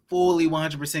hasn't fully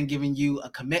 100% given you a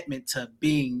commitment to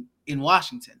being in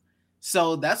Washington.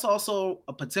 So that's also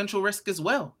a potential risk as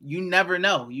well. You never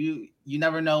know. You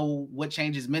never know what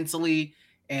changes mentally,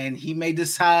 and he may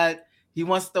decide he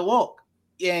wants to walk.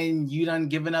 And you done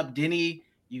given up Denny,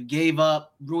 you gave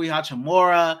up Rui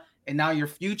Hachimura, and now your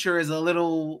future is a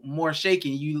little more shaky.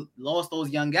 You lost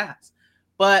those young guys.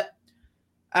 But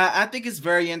I think it's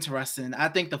very interesting. I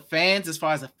think the fans, as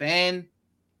far as a fan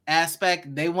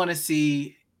aspect, they want to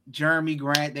see Jeremy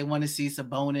Grant, they want to see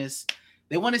Sabonis,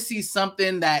 they want to see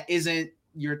something that isn't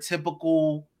your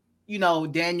typical,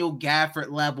 Daniel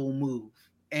Gafford level move.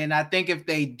 And I think if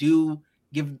they do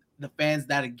give the fans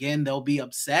that again, they'll be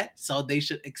upset. So they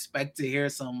should expect to hear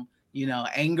some,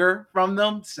 anger from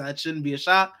them. So that shouldn't be a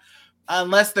shock,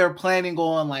 unless they're planning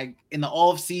on in the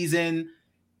off season,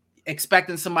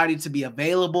 expecting somebody to be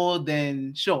available,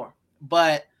 then sure.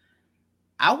 But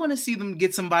I want to see them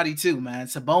get somebody too, man.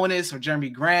 Sabonis or Jeremy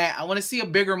Grant. I want to see a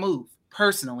bigger move.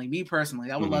 Me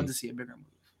personally, I would love to see a bigger move.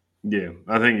 Yeah,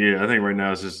 I think right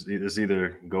now it's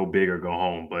either go big or go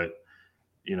home. But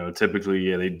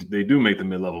typically, they do make the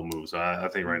mid-level moves. So I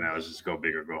think right now it's just go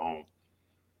big or go home.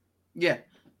 Yeah,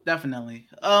 definitely.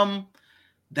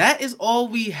 That is all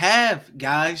we have,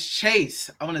 guys. Chase,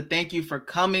 I want to thank you for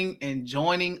coming and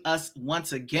joining us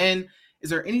once again. Is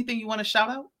there anything you want to shout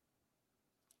out?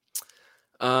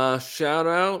 Shout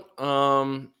out.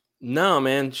 No,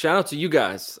 man. Shout out to you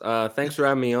guys. Thanks for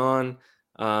having me on.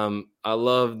 I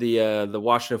love the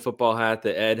Washington football hat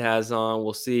that Ed has on.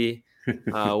 We'll see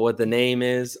what the name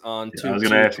is on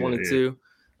 2/22.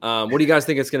 What do you guys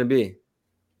think it's going to be?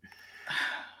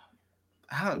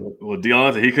 Well,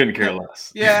 Deontay, he couldn't care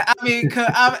less. Yeah, I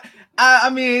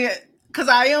mean, because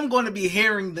I am going to be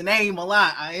hearing the name a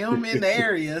lot. I am in the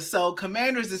area, so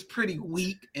Commanders is pretty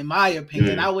weak, in my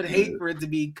opinion. I would hate for it to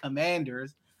be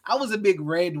Commanders. I was a big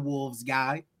Red Wolves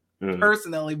guy,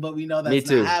 personally, but we know that's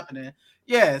not happening.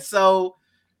 Yeah, so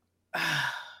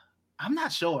I'm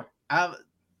not sure.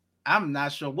 I'm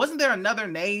not sure. Wasn't there another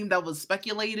name that was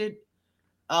speculated?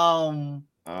 Like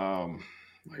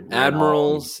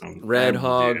Admirals, Red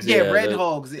Hogs. Yeah, Red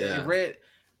Hogs. Yeah. Red.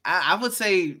 I would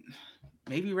say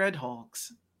maybe Red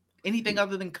Hogs. Anything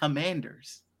other than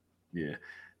Commanders. Yeah.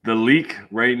 The leak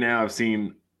right now I've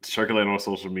seen circulating on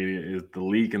social media is the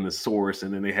leak and the source,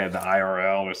 and then they had the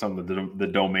IRL or something, the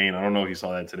domain. I don't know if you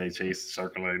saw that today, Chase,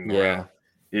 circulating around,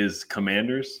 is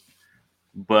Commanders.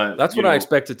 But that's what I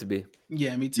expect it to be.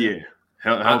 Yeah, me too. Yeah.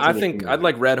 I think I'd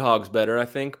like Red Hogs better, I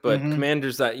think, but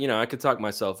Commanders, that I could talk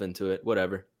myself into it,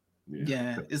 whatever.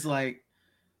 Yeah, it's like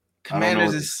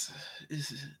Commanders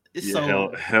is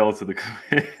so hell to the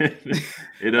Commanders.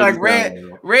 It like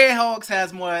Red Hogs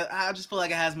has more. I just feel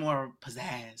like it has more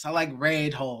pizzazz. I like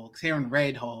Red Hogs, hearing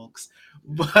Red Hogs.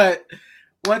 But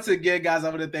once again, guys, I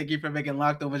want to thank you for making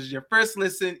Locked On Wizards your first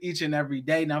listen each and every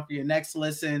day. Now for your next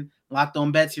listen, Locked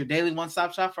On Bets, your daily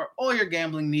one-stop shop for all your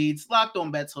gambling needs. Locked On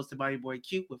Bets, hosted by your boy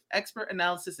Q, with expert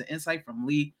analysis and insight from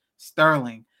Lee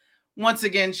Sterling. Once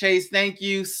again, Chase, thank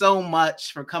you so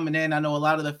much for coming in. I know a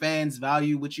lot of the fans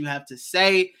value what you have to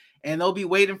say, and they'll be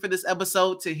waiting for this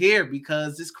episode to hear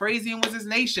because it's crazy in Wizards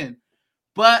Nation.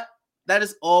 But that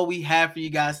is all we have for you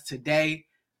guys today.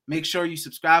 Make sure you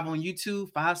subscribe on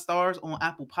YouTube, 5 stars on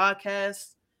Apple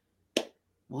Podcasts.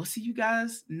 We'll see you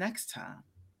guys next time.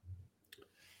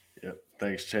 Yep.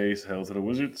 Thanks, Chase. Hell to the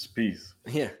Wizards. Peace.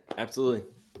 Yeah, absolutely.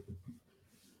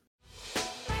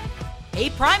 Hey,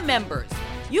 Prime members,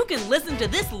 you can listen to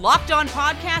this Locked On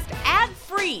podcast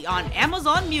ad-free on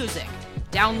Amazon Music.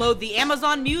 Download the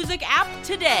Amazon Music app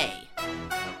today.